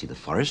way to see the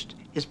forest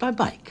is by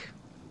bike.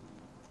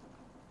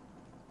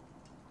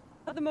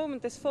 At the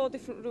moment there's 4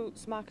 different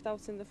routes marked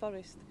out in the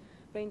forest,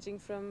 ranging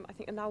from I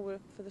think an hour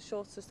for the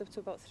shortest up to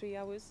about 3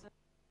 hours.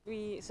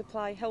 We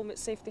supply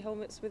helmets, safety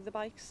helmets with the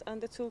bikes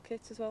and a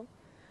toolkit as well.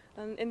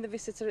 And in the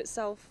visitor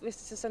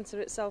centre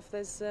itself,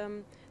 there's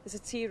a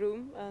tea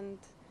room and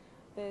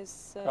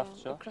there's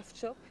a craft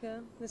shop, yeah.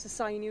 There's a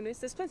sign unit.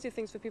 There's plenty of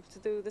things for people to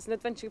do. There's an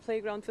adventure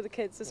playground for the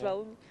kids as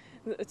well,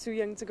 that are too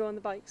young to go on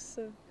the bikes.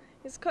 So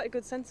it's quite a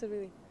good centre,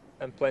 really.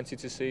 And plenty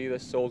to see.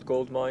 There's old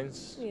gold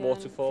mines,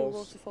 waterfalls.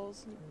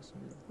 Waterfalls,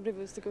 and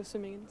rivers to go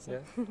swimming in. So.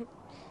 Yeah.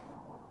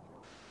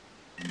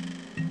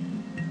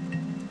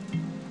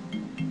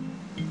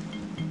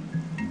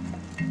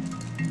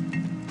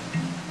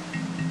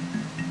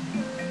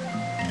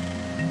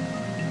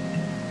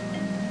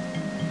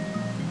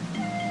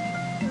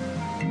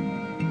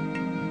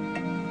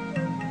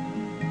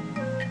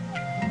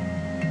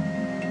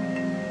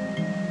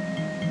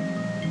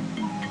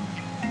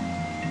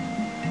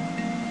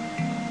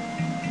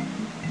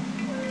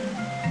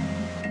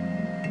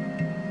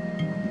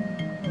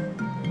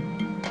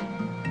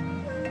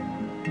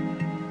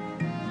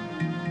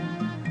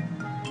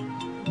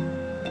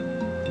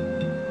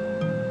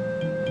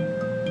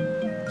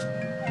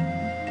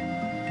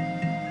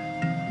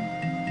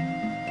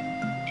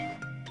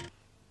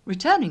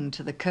 Returning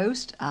to the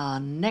coast, our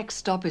next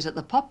stop is at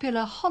the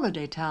popular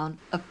holiday town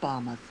of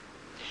Barmouth.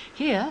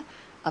 Here,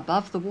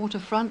 above the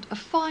waterfront, a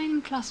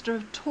fine cluster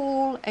of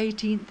tall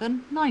 18th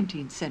and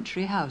 19th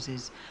century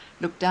houses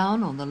look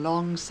down on the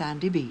long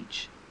sandy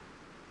beach.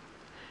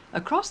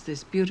 Across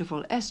this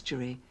beautiful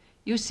estuary,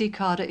 you see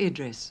Carder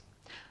Idris.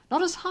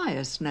 Not as high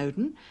as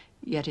Snowdon,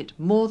 yet it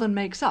more than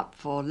makes up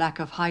for lack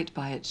of height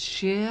by its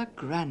sheer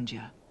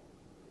grandeur.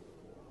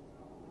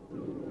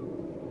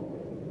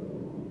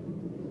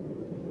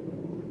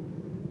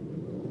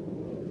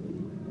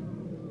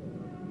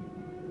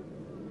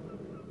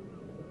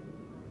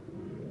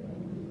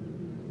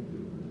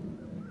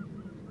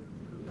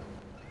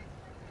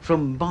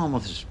 From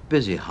Barmouth's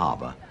busy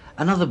harbour,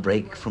 another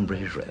break from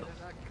British Rail.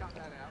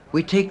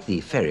 We take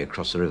the ferry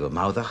across the river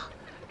Mawddach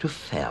to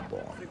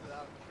Fairbourne.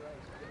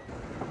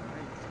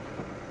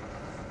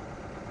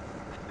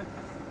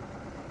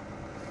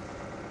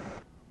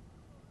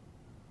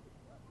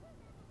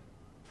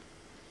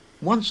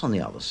 Once on the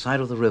other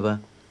side of the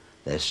river,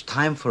 there's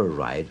time for a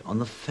ride on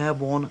the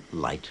Fairbourne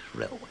Light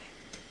Railway.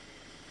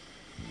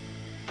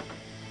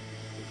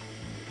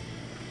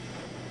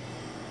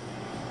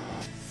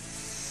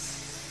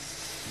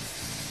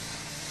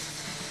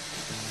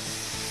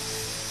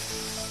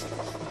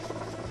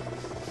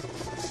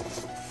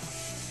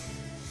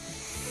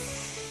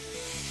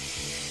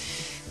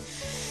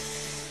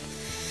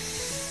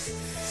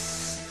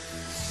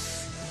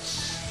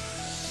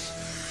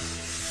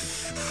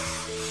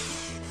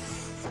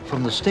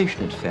 From the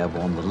station at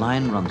Fairbourne, the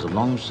line runs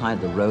alongside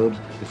the road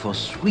before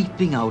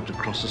sweeping out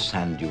across the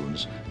sand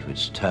dunes to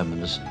its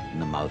terminus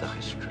in the Mawddach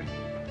estuary.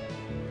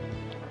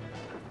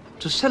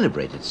 To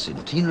celebrate its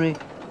centenary,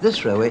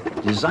 this railway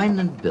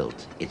designed and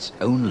built its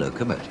own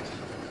locomotive.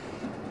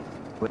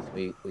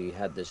 We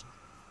had this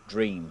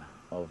dream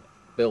of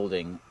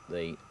building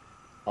the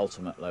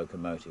ultimate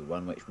locomotive,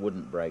 one which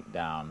wouldn't break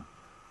down,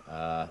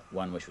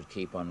 one which would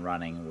keep on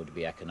running, would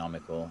be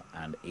economical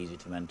and easy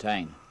to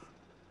maintain.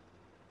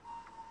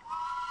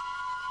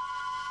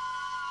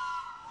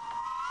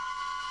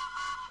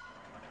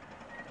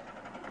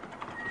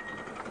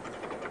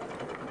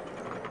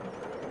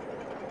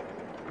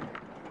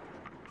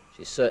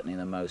 She's certainly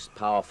the most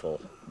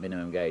powerful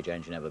minimum gauge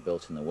engine ever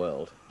built in the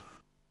world.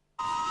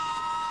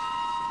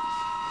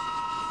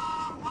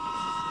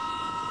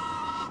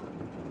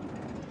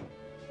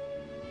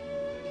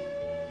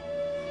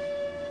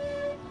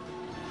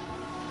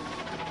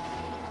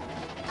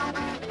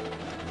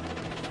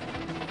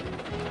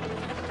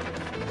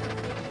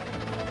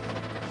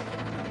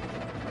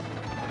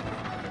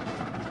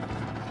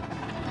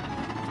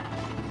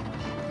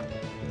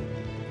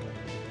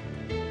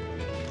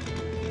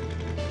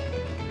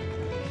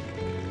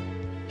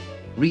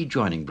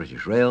 Rejoining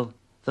British Rail,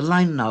 the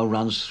line now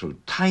runs through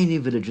tiny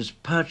villages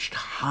perched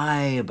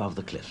high above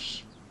the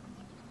cliffs.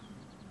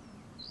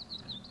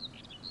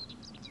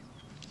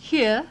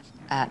 Here,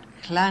 at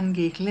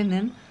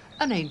Llangyllinen,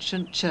 an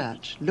ancient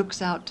church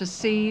looks out to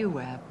sea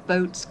where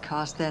boats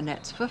cast their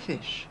nets for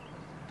fish.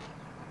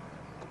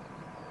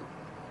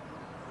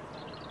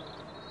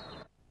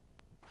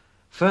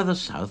 Further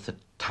south at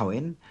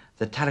Tywyn,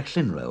 the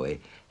Tarraclyn Railway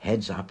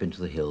heads up into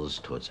the hills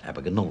towards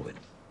Abergynolwyn.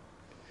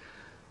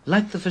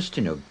 Like the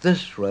Festiniog,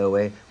 this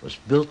railway was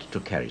built to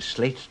carry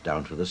slate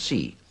down to the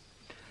sea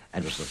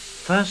and was the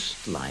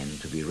first line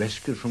to be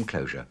rescued from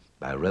closure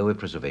by railway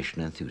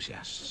preservation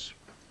enthusiasts.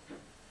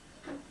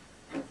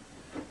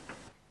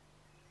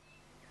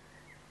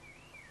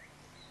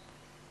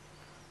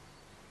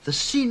 The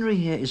scenery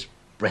here is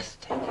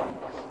breathtaking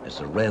as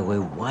the railway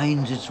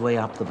winds its way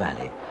up the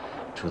valley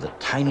to the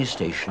tiny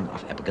station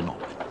of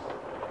Abergynolwyn.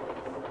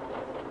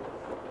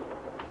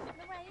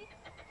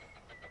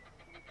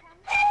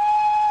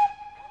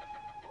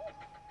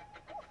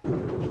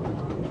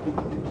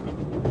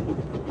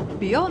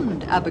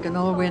 Beyond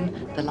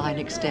Abergynolwyn, the line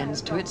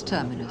extends to its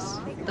terminus,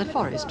 the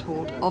forest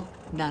haunt of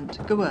Nant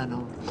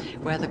Gwernol,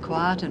 where the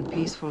quiet and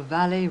peaceful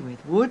valley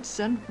with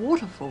woods and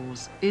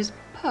waterfalls is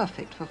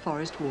perfect for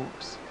forest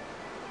walks.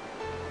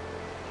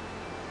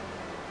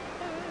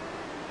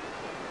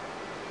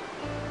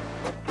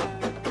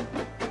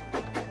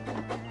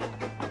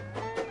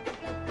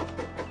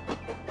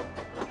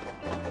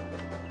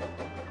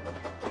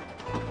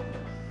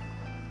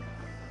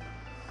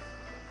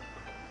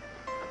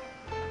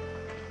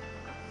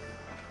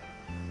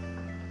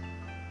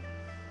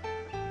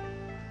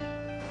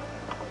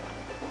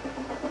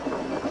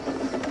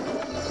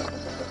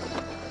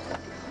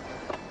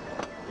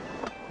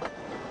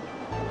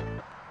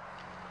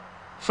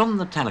 From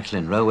the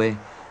Tarraclyn Railway,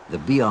 the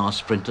BR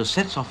Sprinter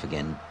sets off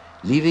again,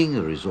 leaving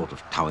the resort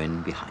of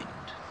Tywyn behind.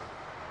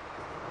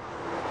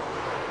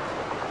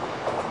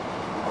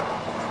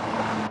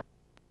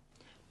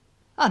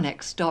 Our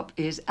next stop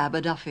is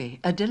Aberdyfi,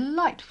 a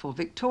delightful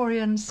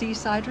Victorian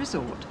seaside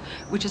resort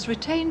which has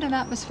retained an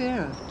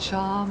atmosphere of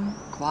charm,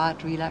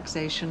 quiet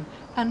relaxation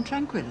and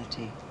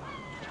tranquility.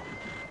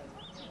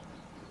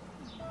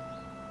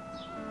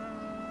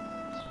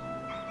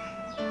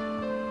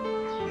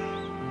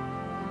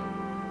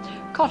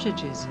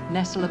 Cottages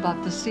nestle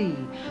above the sea,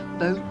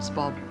 boats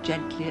bob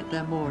gently at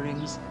their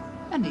moorings,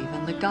 and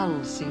even the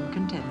gulls seem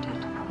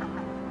contented.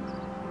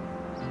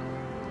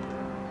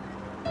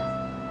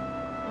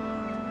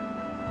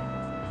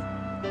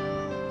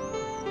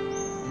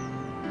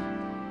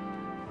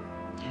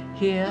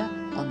 Here,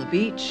 on the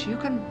beach, you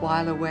can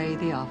while away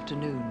the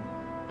afternoon.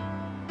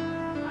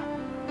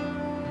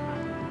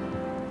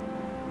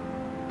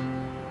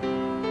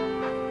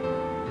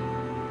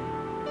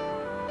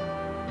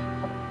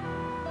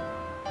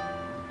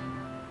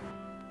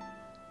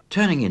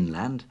 Turning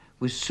inland,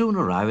 we soon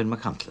arrive in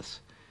Machynlleth,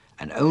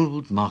 an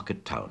old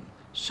market town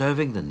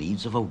serving the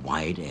needs of a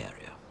wide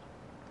area.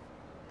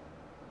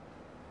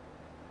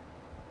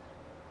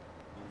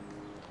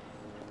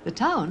 The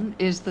town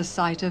is the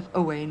site of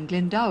Owain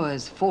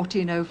Glyndwr's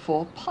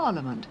 1404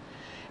 Parliament,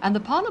 and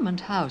the Parliament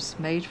House,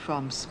 made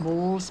from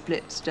small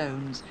split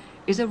stones,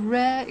 is a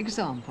rare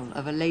example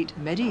of a late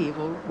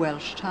medieval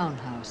Welsh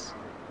townhouse.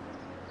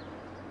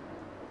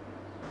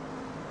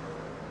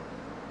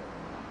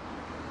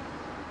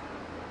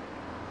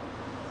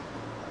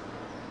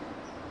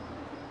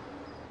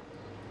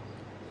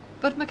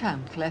 But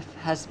Machynlleth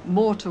has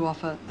more to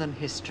offer than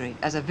history,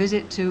 as a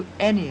visit to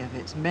any of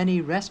its many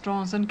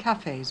restaurants and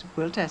cafes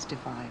will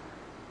testify.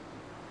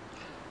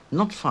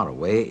 Not far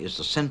away is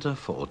the Centre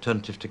for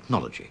Alternative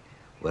Technology,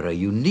 where a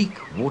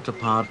unique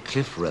water-powered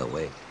cliff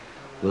railway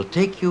will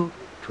take you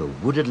to a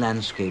wooded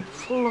landscape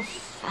full of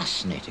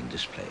fascinating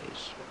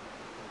displays.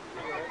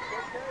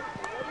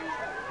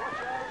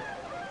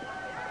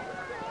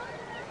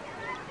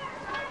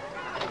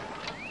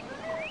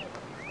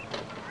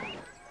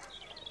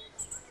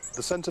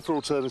 The Centre for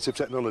Alternative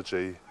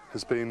Technology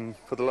has been,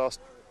 for the last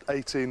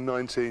 18,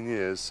 19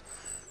 years,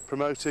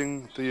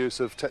 promoting the use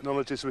of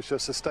technologies which are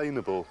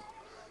sustainable,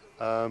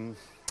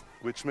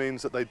 which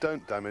means that they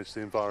don't damage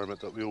the environment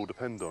that we all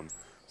depend on.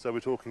 So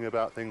we're talking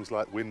about things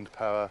like wind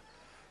power,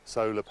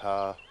 solar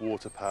power,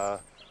 water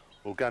power,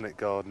 organic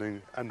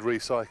gardening and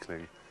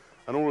recycling.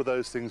 And all of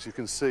those things, you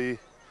can see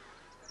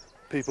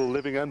people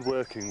living and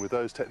working with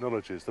those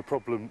technologies.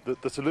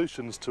 The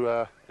solutions to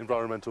our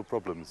environmental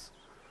problems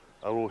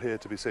are all here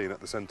to be seen at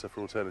the Centre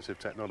for Alternative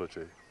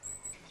Technology.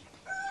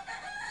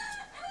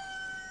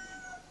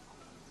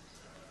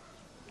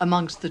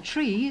 Amongst the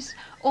trees,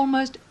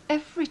 almost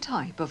every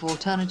type of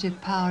alternative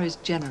power is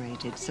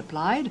generated,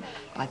 supplied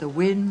by the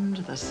wind,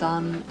 the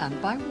sun and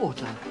by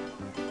water.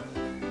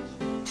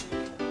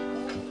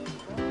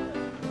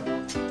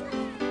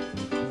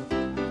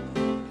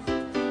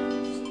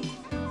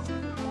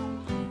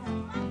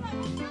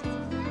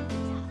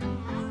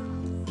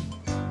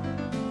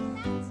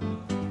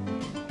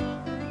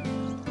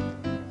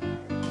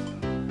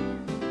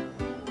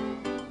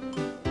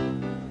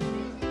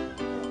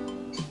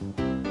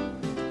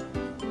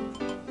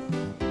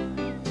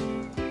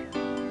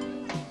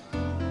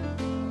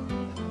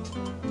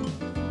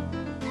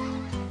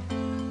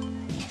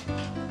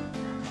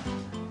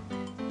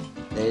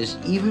 There's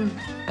even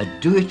a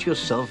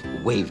do-it-yourself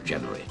wave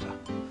generator,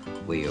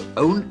 where your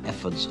own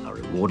efforts are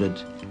rewarded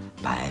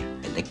by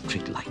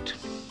electric light.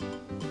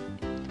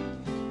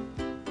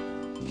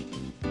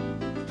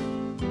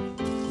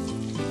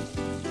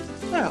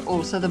 There are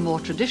also the more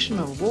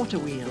traditional water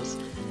wheels,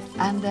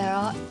 and there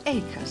are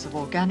acres of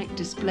organic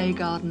display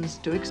gardens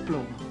to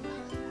explore.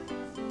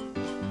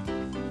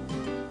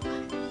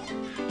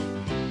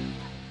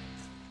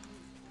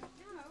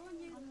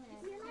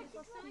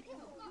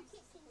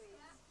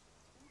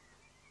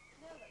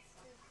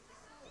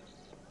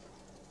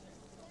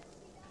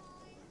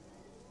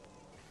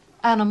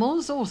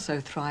 Animals also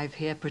thrive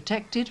here,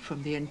 protected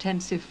from the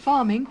intensive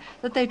farming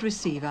that they'd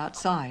receive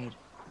outside.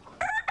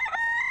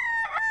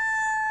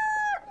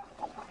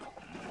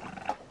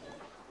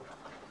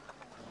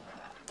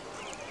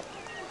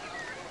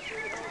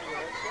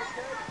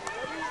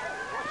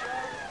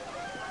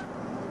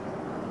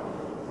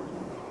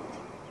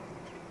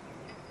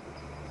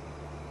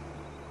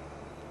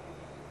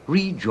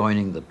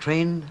 Rejoining the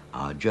train,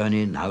 our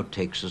journey now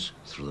takes us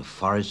through the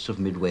forests of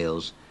Mid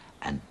Wales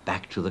and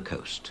back to the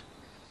coast,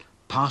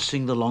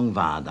 passing the long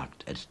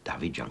viaduct at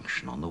Davy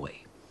Junction on the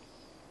way.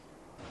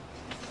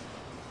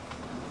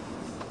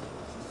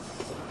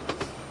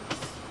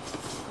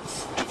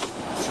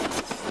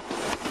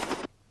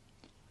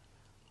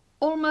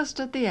 Almost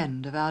at the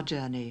end of our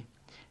journey,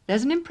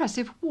 there's an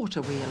impressive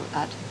water wheel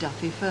at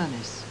Duffy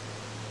Furnace.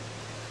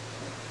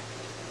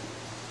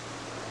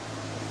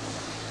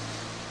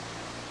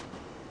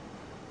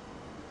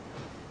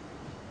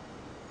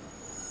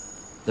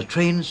 The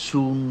train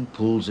soon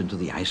pulls into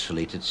the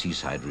isolated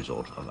seaside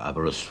resort of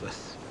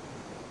Aberystwyth.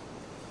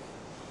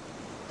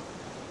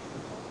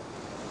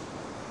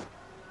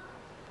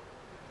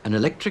 An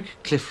electric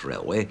cliff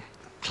railway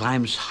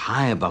climbs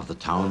high above the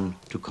town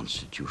to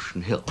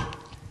Constitution Hill.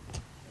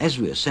 As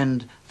we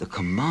ascend, the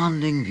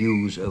commanding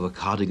views over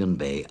Cardigan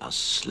Bay are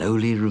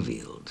slowly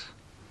revealed.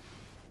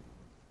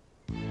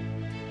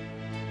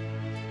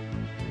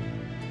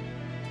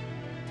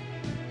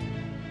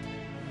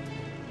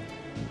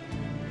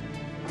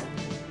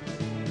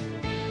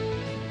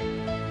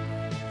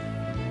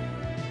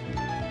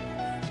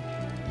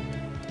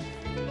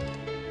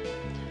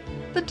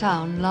 The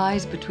town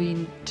lies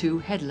between two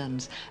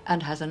headlands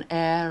and has an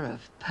air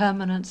of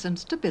permanence and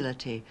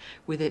stability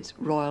with its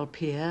royal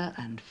pier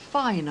and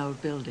fine old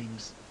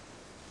buildings.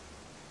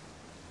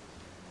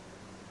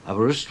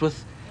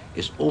 Aberystwyth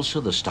is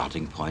also the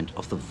starting point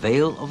of the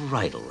Vale of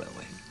Rydal Railway.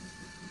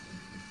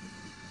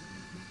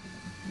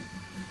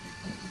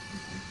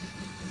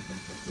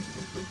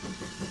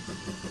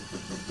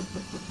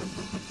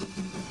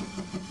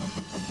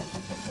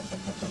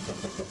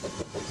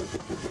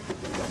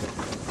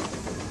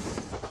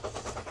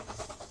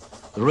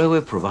 The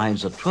railway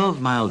provides a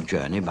 12-mile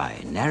journey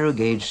by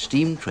narrow-gauge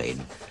steam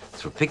train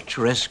through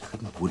picturesque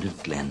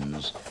wooded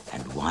glens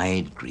and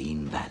wide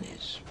green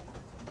valleys.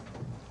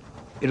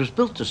 It was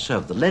built to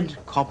serve the lead,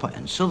 copper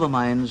and silver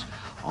mines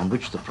on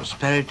which the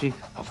prosperity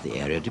of the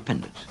area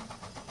depended.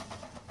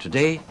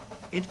 Today,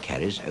 it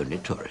carries only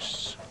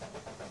tourists.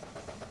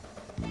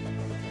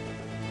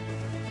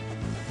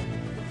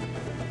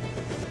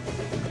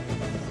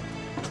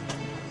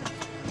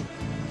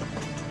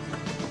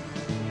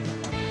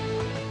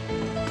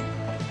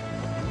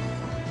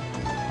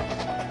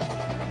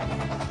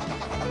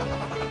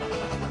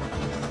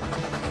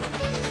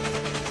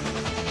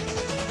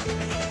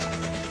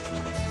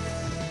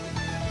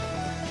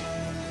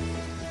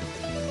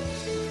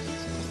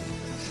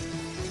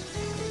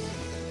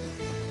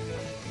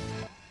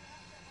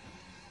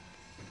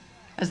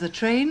 As the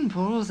train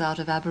pulls out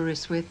of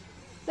Aberystwyth,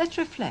 let's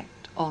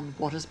reflect on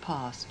what has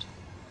passed.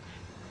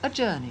 A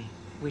journey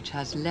which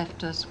has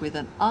left us with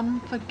an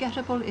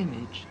unforgettable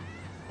image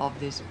of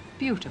this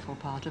beautiful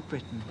part of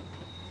Britain.